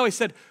 He said, no, he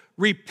said,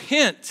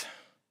 repent,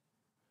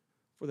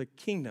 for the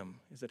kingdom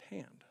is at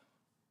hand.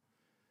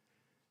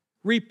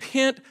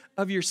 Repent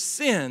of your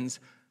sins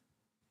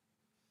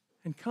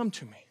and come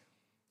to me.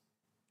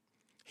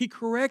 He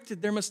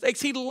corrected their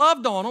mistakes. He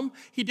loved on them.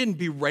 He didn't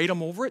berate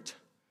them over it.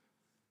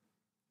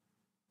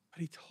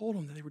 But he told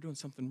them that they were doing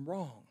something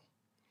wrong.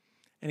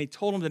 And he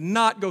told them to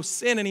not go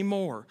sin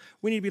anymore.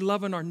 We need to be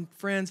loving our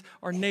friends,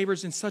 our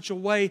neighbors in such a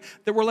way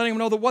that we're letting them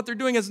know that what they're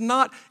doing is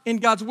not in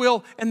God's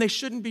will and they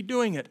shouldn't be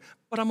doing it.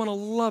 But I'm going to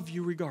love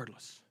you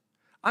regardless.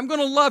 I'm going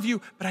to love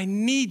you, but I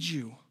need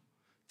you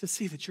to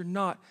see that you're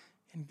not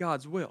in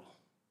God's will.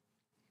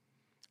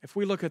 If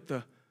we look at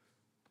the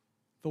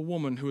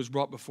woman who was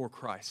brought before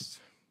Christ,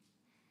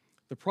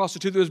 the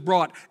prostitute that was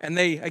brought, and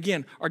they,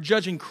 again, are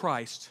judging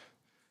Christ.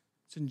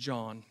 It's in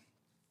John.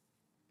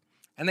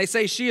 And they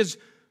say she has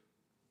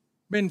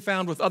been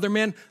found with other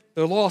men.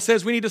 The law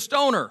says we need to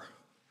stone her.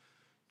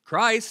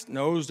 Christ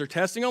knows they're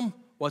testing him.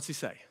 What's he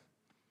say?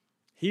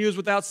 He who is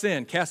without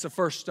sin, cast the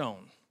first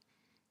stone.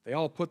 They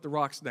all put the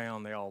rocks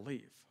down. They all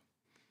leave.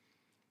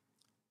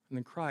 And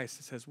then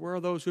Christ says, where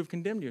are those who have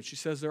condemned you? And she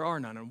says, there are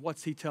none. And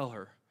what's he tell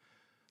her?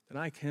 Then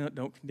I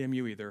don't condemn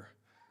you either.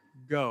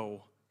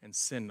 Go and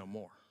sin no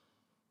more.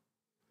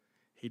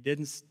 He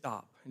didn't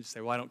stop and just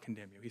say, well, I don't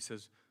condemn you. He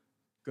says,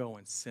 go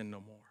and sin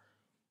no more.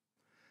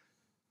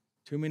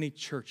 Too many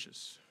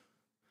churches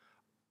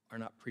are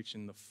not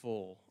preaching the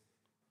full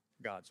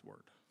God's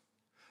word.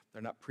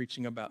 They're not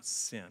preaching about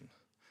sin.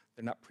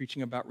 They're not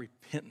preaching about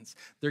repentance.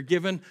 They're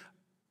given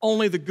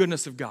only the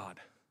goodness of God.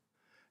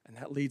 And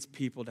that leads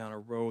people down a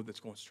road that's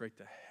going straight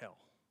to hell.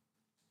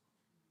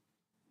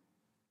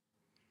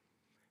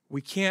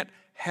 We can't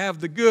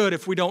have the good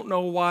if we don't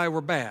know why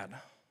we're bad.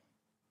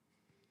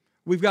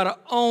 We've got to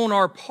own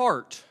our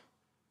part.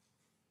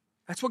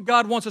 That's what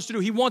God wants us to do.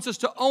 He wants us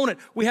to own it.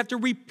 We have to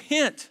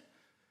repent.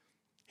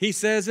 He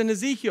says in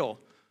Ezekiel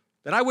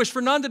that I wish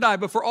for none to die,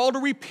 but for all to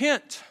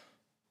repent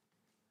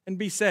and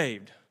be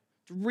saved.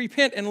 To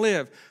repent and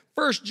live.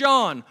 1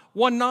 John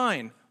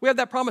 1:9. We have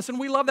that promise, and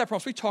we love that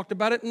promise. We talked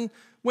about it on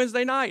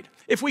Wednesday night.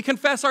 If we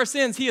confess our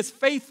sins, he is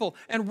faithful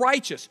and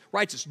righteous,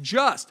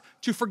 just,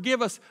 to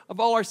forgive us of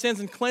all our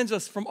sins and cleanse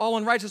us from all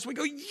unrighteousness. We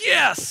go,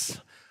 yes!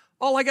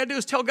 All I got to do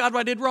is tell God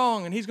what I did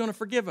wrong, and he's going to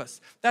forgive us.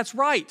 That's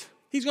right.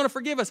 He's going to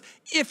forgive us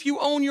if you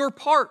own your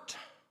part.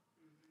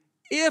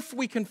 If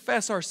we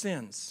confess our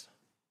sins,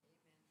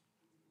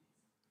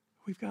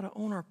 we've got to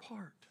own our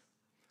part.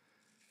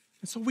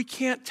 And so we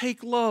can't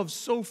take love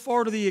so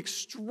far to the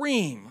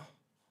extreme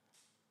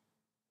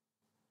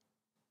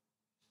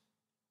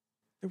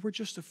that we're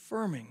just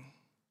affirming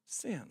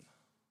sin.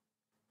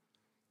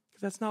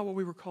 Because that's not what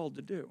we were called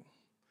to do.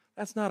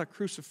 That's not a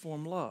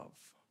cruciform love.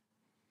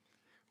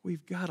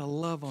 We've got to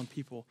love on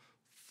people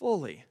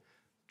fully,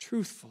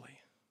 truthfully,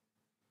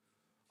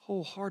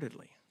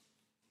 wholeheartedly,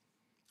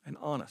 and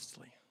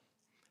honestly.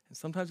 And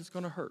sometimes it's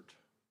going to hurt.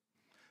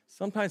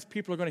 Sometimes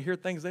people are going to hear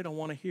things they don't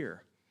want to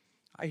hear.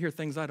 I hear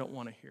things I don't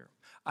want to hear.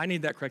 I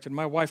need that corrected.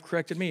 My wife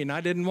corrected me, and I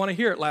didn't want to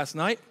hear it last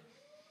night.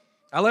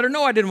 I let her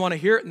know I didn't want to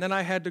hear it, and then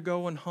I had to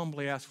go and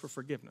humbly ask for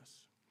forgiveness.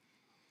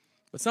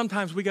 But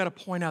sometimes we got to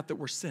point out that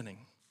we're sinning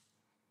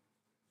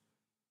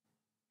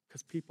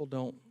because people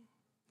don't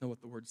know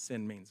what the word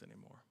sin means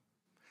anymore.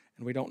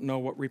 And we don't know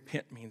what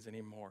repent means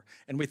anymore.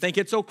 And we think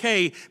it's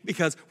okay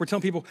because we're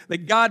telling people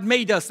that God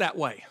made us that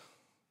way.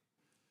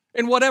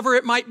 And whatever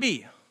it might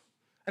be.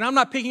 And I'm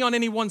not picking on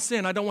any one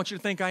sin. I don't want you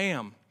to think I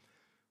am.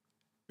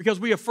 Because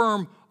we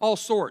affirm all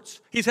sorts.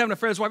 He's having an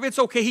affair with his wife. It's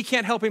okay. He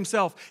can't help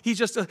himself.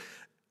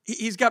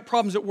 He's got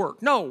problems at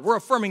work. No, we're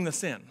affirming the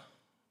sin.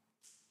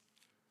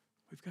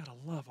 We've got to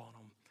love on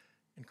them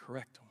and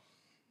correct them.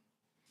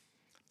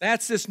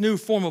 That's this new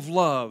form of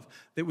love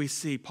that we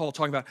see Paul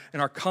talking about in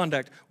our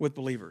conduct with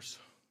believers.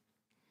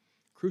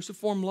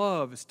 Cruciform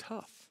love is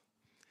tough.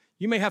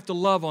 You may have to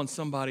love on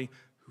somebody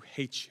who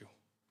hates you.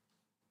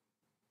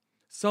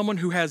 Someone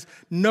who has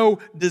no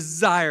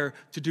desire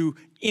to do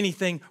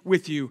anything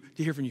with you,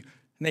 to hear from you,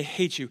 and they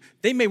hate you.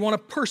 They may want to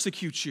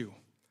persecute you.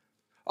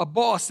 A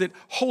boss that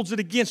holds it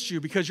against you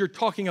because you're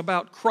talking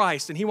about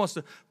Christ and he wants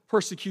to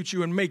persecute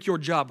you and make your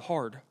job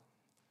hard.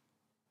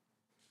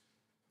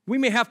 We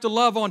may have to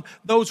love on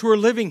those who are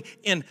living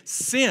in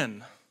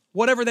sin,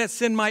 whatever that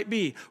sin might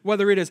be,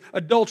 whether it is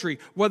adultery,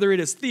 whether it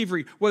is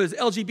thievery, whether it's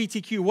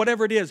LGBTQ,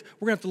 whatever it is,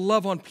 we're going to have to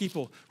love on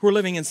people who are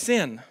living in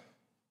sin.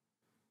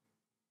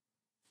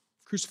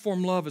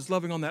 Cruciform love is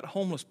loving on that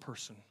homeless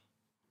person.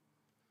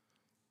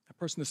 That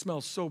person that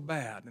smells so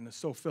bad and is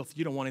so filthy,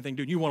 you don't want anything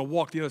to do. You want to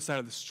walk the other side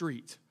of the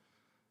street.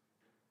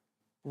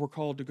 We're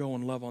called to go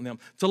and love on them.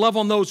 To love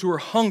on those who are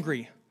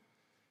hungry,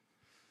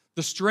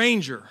 the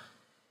stranger,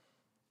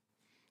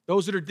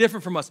 those that are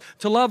different from us.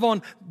 To love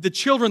on the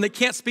children that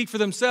can't speak for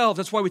themselves.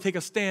 That's why we take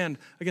a stand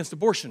against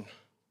abortion.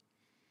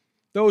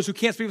 Those who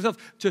can't speak for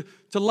themselves.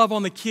 To love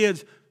on the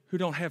kids who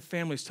don't have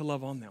families to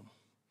love on them.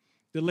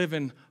 They live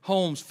in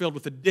homes filled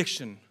with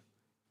addiction.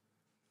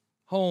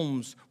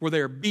 Homes where they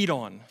are beat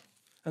on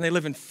and they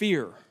live in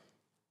fear.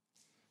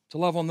 To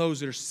love on those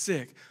that are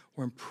sick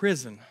or in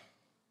prison.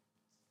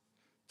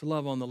 To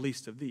love on the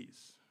least of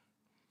these.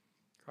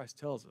 Christ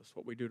tells us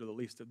what we do to the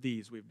least of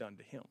these, we've done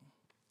to him.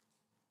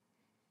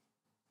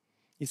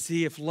 You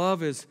see, if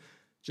love is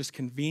just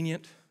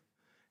convenient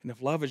and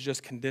if love is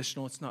just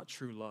conditional, it's not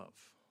true love.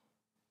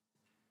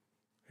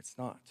 It's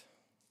not.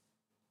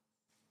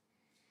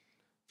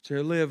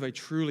 To live a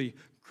truly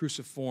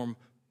cruciform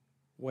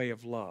way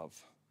of love,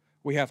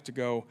 we have to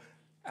go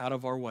out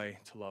of our way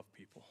to love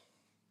people.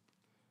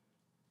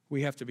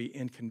 We have to be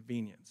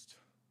inconvenienced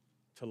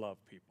to love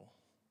people.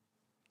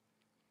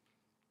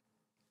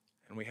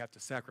 And we have to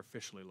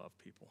sacrificially love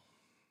people.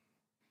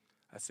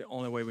 That's the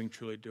only way we can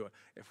truly do it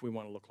if we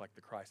want to look like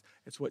the Christ.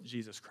 It's what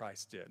Jesus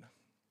Christ did.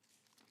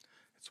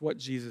 It's what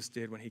Jesus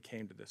did when he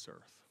came to this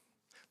earth.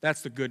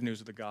 That's the good news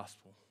of the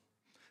gospel.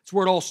 It's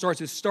where it all starts.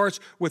 It starts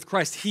with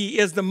Christ. He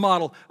is the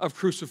model of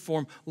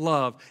cruciform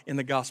love in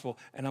the gospel.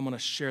 And I'm going to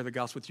share the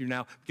gospel with you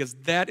now because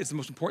that is the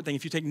most important thing.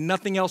 If you take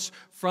nothing else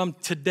from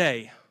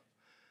today,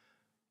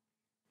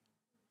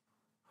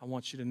 I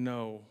want you to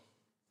know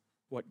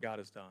what God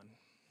has done.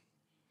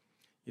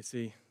 You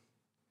see,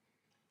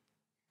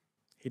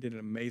 he did an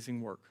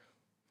amazing work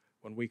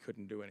when we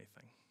couldn't do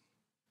anything.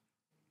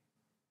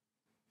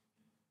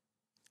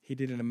 He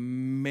did an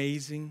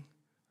amazing,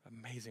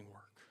 amazing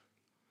work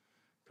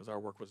because our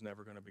work was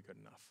never going to be good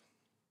enough.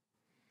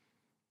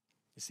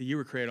 You see, you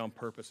were created on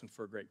purpose and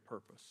for a great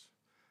purpose.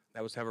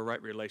 That was to have a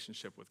right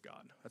relationship with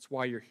God. That's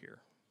why you're here.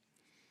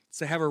 It's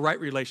to have a right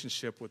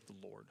relationship with the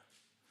Lord.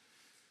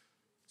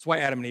 That's why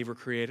Adam and Eve were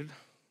created,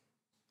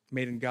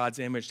 made in God's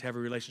image to have a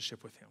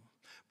relationship with him.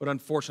 But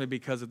unfortunately,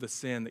 because of the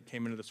sin that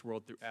came into this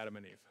world through Adam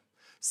and Eve,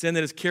 sin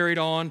that is carried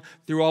on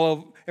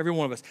through every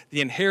one of us.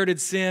 The inherited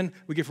sin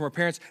we get from our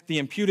parents, the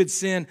imputed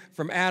sin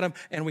from Adam,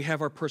 and we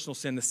have our personal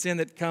sin, the sin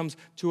that comes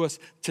to us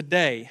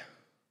today.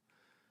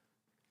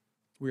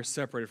 We are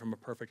separated from a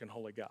perfect and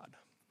holy God.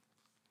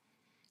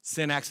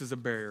 Sin acts as a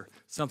barrier,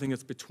 something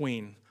that's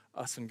between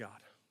us and God.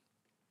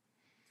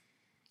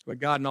 But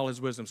God, in all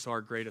his wisdom, saw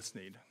our greatest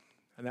need,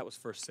 and that was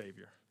for a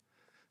Savior.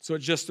 So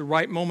at just the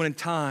right moment in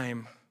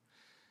time,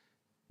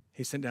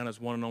 he sent down his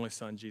one and only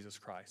Son, Jesus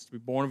Christ, to be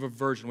born of a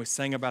virgin. We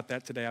sang about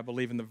that today, I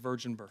believe, in the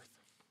virgin birth.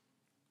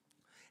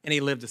 And he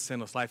lived a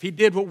sinless life. He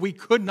did what we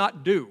could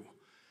not do.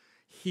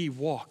 He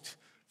walked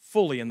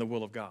fully in the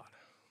will of God.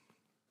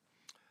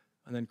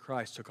 And then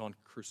Christ took on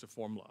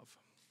cruciform love,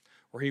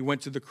 where he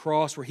went to the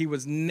cross, where he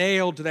was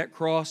nailed to that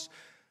cross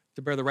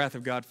to bear the wrath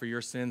of God for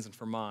your sins and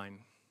for mine.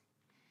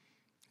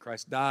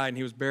 Christ died and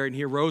he was buried and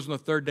he arose on the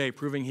third day,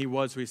 proving he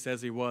was who he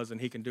says he was and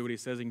he can do what he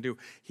says he can do.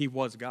 He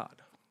was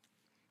God.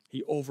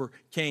 He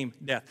overcame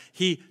death.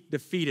 He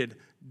defeated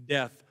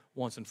death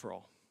once and for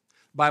all.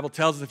 The Bible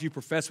tells us if you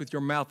profess with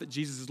your mouth that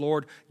Jesus is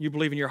Lord, you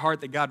believe in your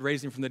heart that God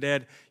raised him from the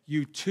dead,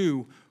 you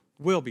too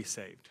will be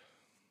saved.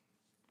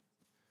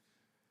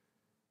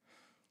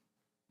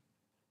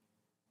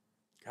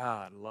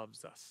 God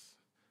loves us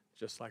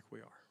just like we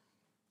are.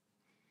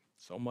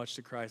 So much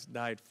that Christ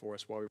died for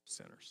us while we were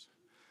sinners.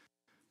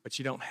 But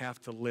you don't have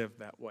to live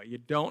that way. You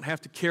don't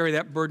have to carry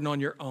that burden on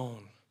your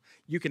own.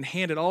 You can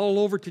hand it all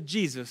over to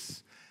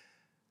Jesus,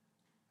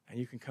 and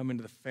you can come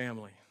into the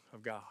family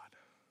of God.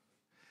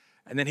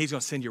 And then he's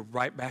going to send you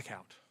right back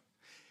out.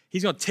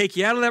 He's going to take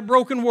you out of that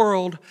broken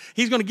world.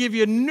 He's going to give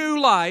you a new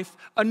life,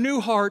 a new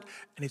heart,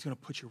 and he's going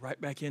to put you right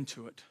back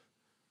into it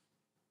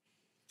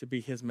to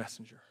be his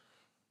messenger,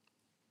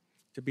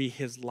 to be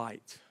his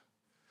light,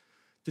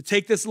 to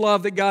take this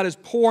love that God is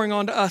pouring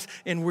onto us,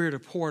 and we're to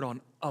pour it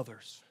on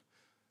others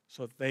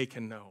so that they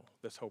can know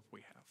this hope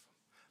we have.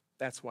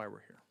 That's why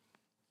we're here.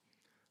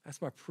 That's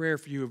my prayer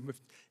for you.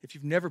 If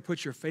you've never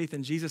put your faith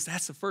in Jesus,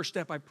 that's the first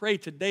step. I pray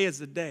today is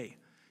the day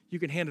you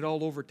can hand it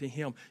all over to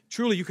him.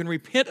 Truly, you can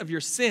repent of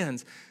your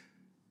sins,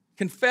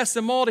 confess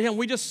them all to him.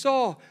 We just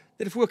saw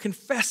that if we'll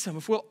confess them,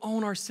 if we'll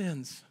own our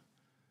sins,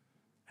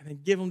 and then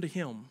give them to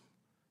him,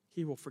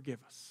 he will forgive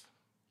us.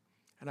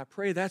 And I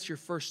pray that's your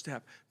first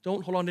step.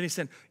 Don't hold on to any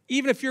sin.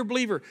 Even if you're a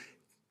believer,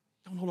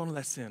 don't hold on to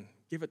that sin.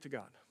 Give it to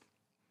God.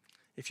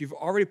 If you've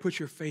already put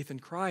your faith in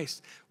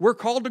Christ, we're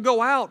called to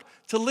go out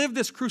to live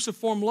this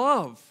cruciform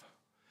love.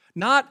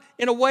 Not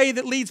in a way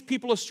that leads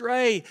people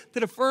astray,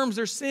 that affirms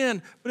their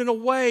sin, but in a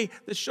way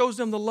that shows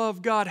them the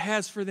love God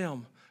has for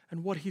them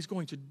and what he's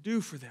going to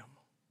do for them.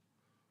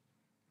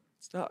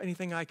 It's not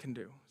anything I can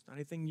do. It's not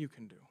anything you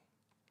can do.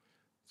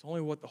 It's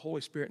only what the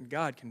Holy Spirit and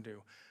God can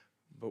do.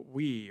 But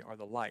we are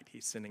the light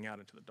he's sending out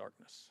into the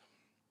darkness.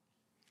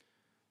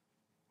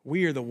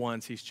 We are the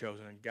ones he's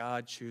chosen, and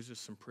God chooses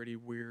some pretty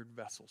weird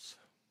vessels.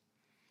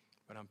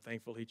 But I'm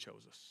thankful he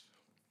chose us.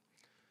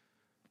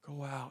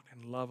 Go out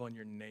and love on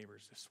your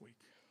neighbors this week.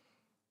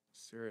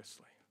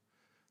 Seriously.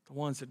 The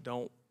ones that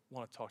don't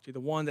want to talk to you. The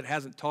one that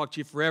hasn't talked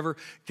to you forever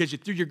because you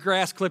threw your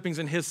grass clippings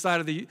in his side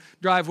of the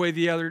driveway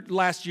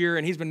last year,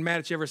 and he's been mad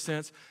at you ever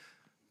since.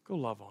 Go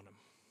love on him.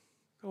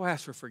 Go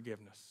ask for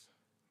forgiveness.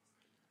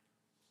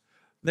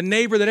 The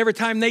neighbor that every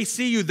time they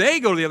see you, they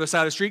go to the other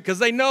side of the street because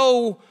they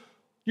know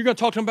you're going to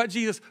talk to them about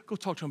Jesus. Go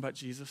talk to them about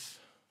Jesus.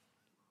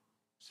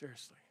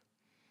 Seriously.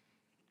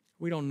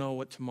 We don't know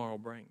what tomorrow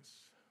brings,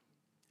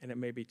 and it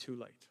may be too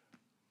late.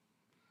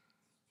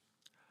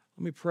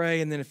 Let me pray,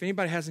 and then if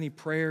anybody has any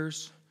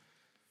prayers,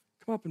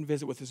 come up and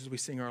visit with us as we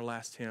sing our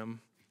last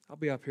hymn. I'll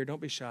be up here.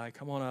 Don't be shy.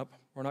 Come on up.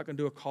 We're not going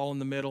to do a call in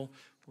the middle.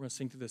 We're going to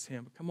sing to this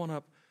hymn. But come on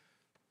up.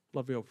 I'd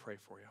love to be able to pray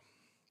for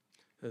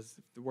you. As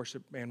the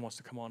worship band wants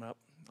to come on up,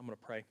 I'm going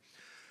to pray.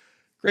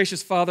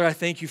 Gracious Father, I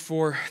thank you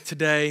for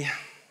today.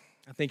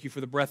 I thank you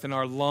for the breath in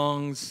our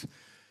lungs,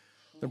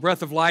 the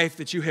breath of life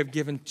that you have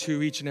given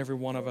to each and every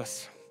one of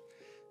us.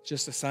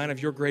 Just a sign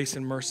of your grace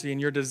and mercy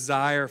and your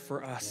desire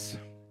for us.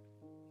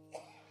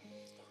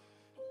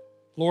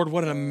 Lord,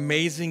 what an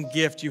amazing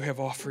gift you have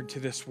offered to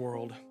this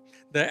world.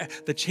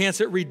 The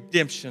chance at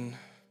redemption,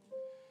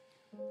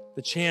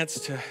 the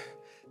chance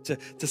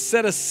to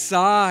set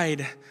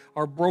aside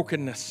our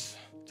brokenness,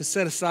 to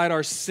set aside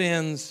our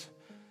sins,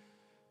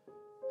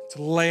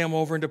 to lay them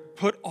over and to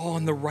put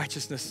on the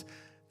righteousness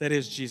that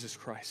is Jesus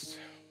Christ.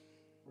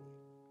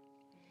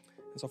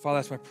 And so, Father,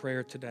 that's my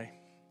prayer today.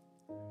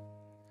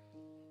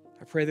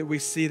 I pray that we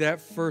see that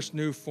first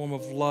new form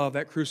of love,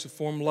 that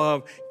cruciform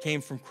love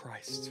came from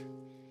Christ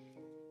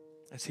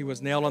as he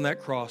was nailed on that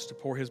cross to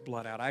pour his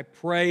blood out. I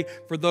pray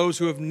for those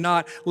who have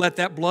not let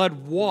that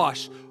blood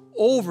wash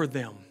over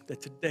them,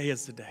 that today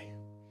is the day.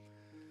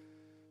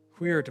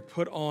 We are to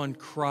put on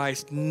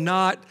Christ,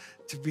 not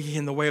to be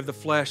in the way of the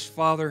flesh.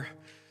 Father,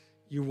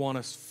 you want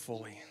us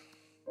fully.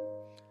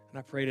 And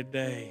I pray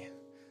today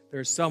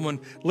there's someone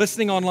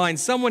listening online,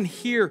 someone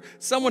here,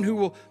 someone who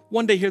will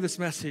one day hear this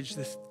message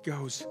that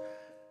goes,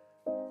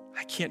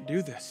 I can't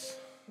do this.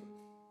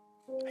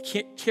 I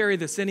can't carry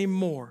this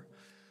anymore.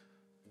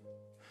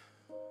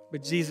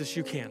 But Jesus,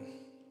 you can.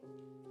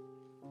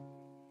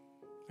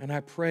 And I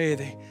pray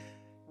they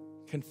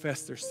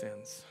confess their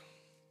sins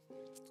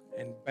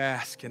and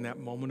bask in that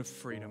moment of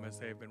freedom as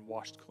they have been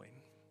washed clean.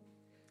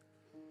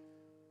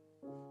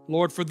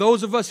 Lord, for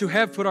those of us who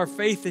have put our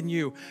faith in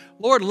you,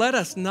 Lord, let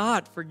us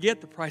not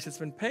forget the price that's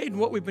been paid and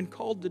what we've been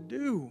called to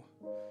do.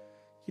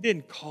 You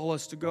didn't call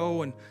us to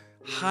go and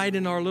hide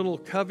in our little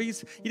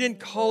coveys. You didn't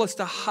call us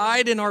to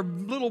hide in our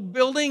little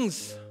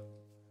buildings.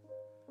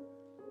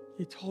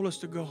 You told us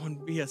to go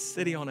and be a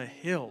city on a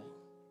hill.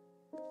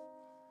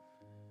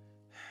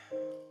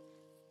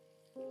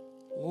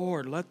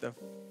 Lord, let the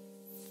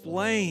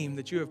flame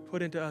that you have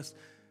put into us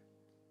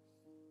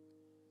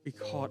be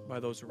caught by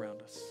those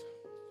around us.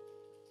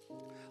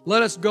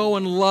 Let us go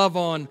and love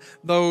on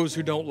those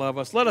who don't love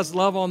us. Let us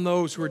love on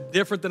those who are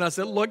different than us,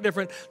 that look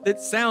different, that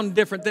sound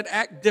different, that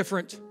act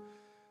different.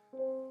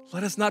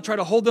 Let us not try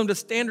to hold them to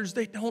standards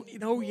they don't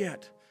know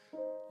yet.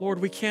 Lord,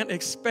 we can't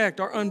expect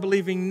our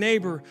unbelieving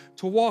neighbor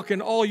to walk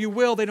in all you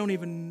will. They don't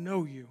even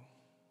know you.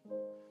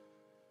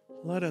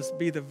 Let us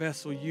be the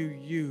vessel you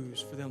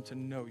use for them to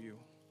know you.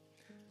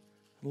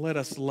 Let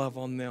us love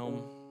on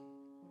them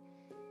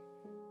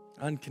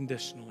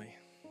unconditionally.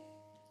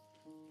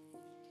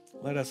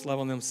 Let us love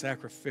on them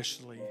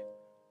sacrificially.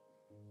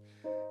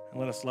 And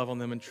let us love on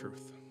them in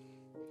truth.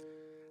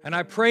 And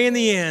I pray in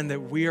the end that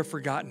we are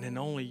forgotten and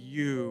only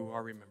you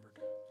are remembered.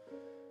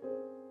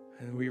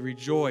 And we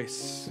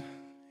rejoice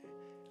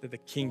that the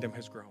kingdom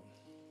has grown.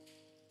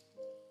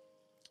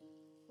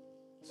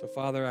 So,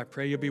 Father, I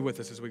pray you'll be with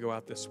us as we go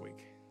out this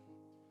week.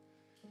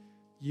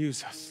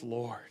 Use us,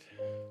 Lord.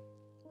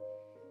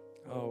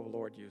 Oh,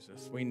 Lord, use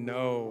us. We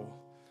know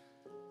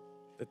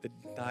that the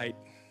night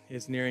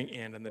is nearing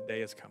end and the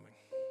day is coming.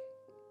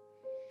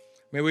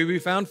 May we be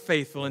found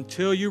faithful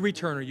until you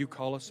return or you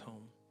call us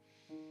home.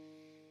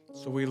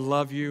 So we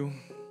love you.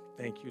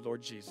 Thank you,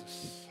 Lord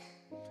Jesus.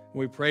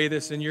 We pray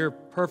this in your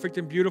perfect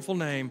and beautiful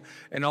name.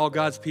 And all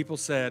God's people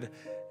said,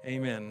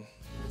 amen.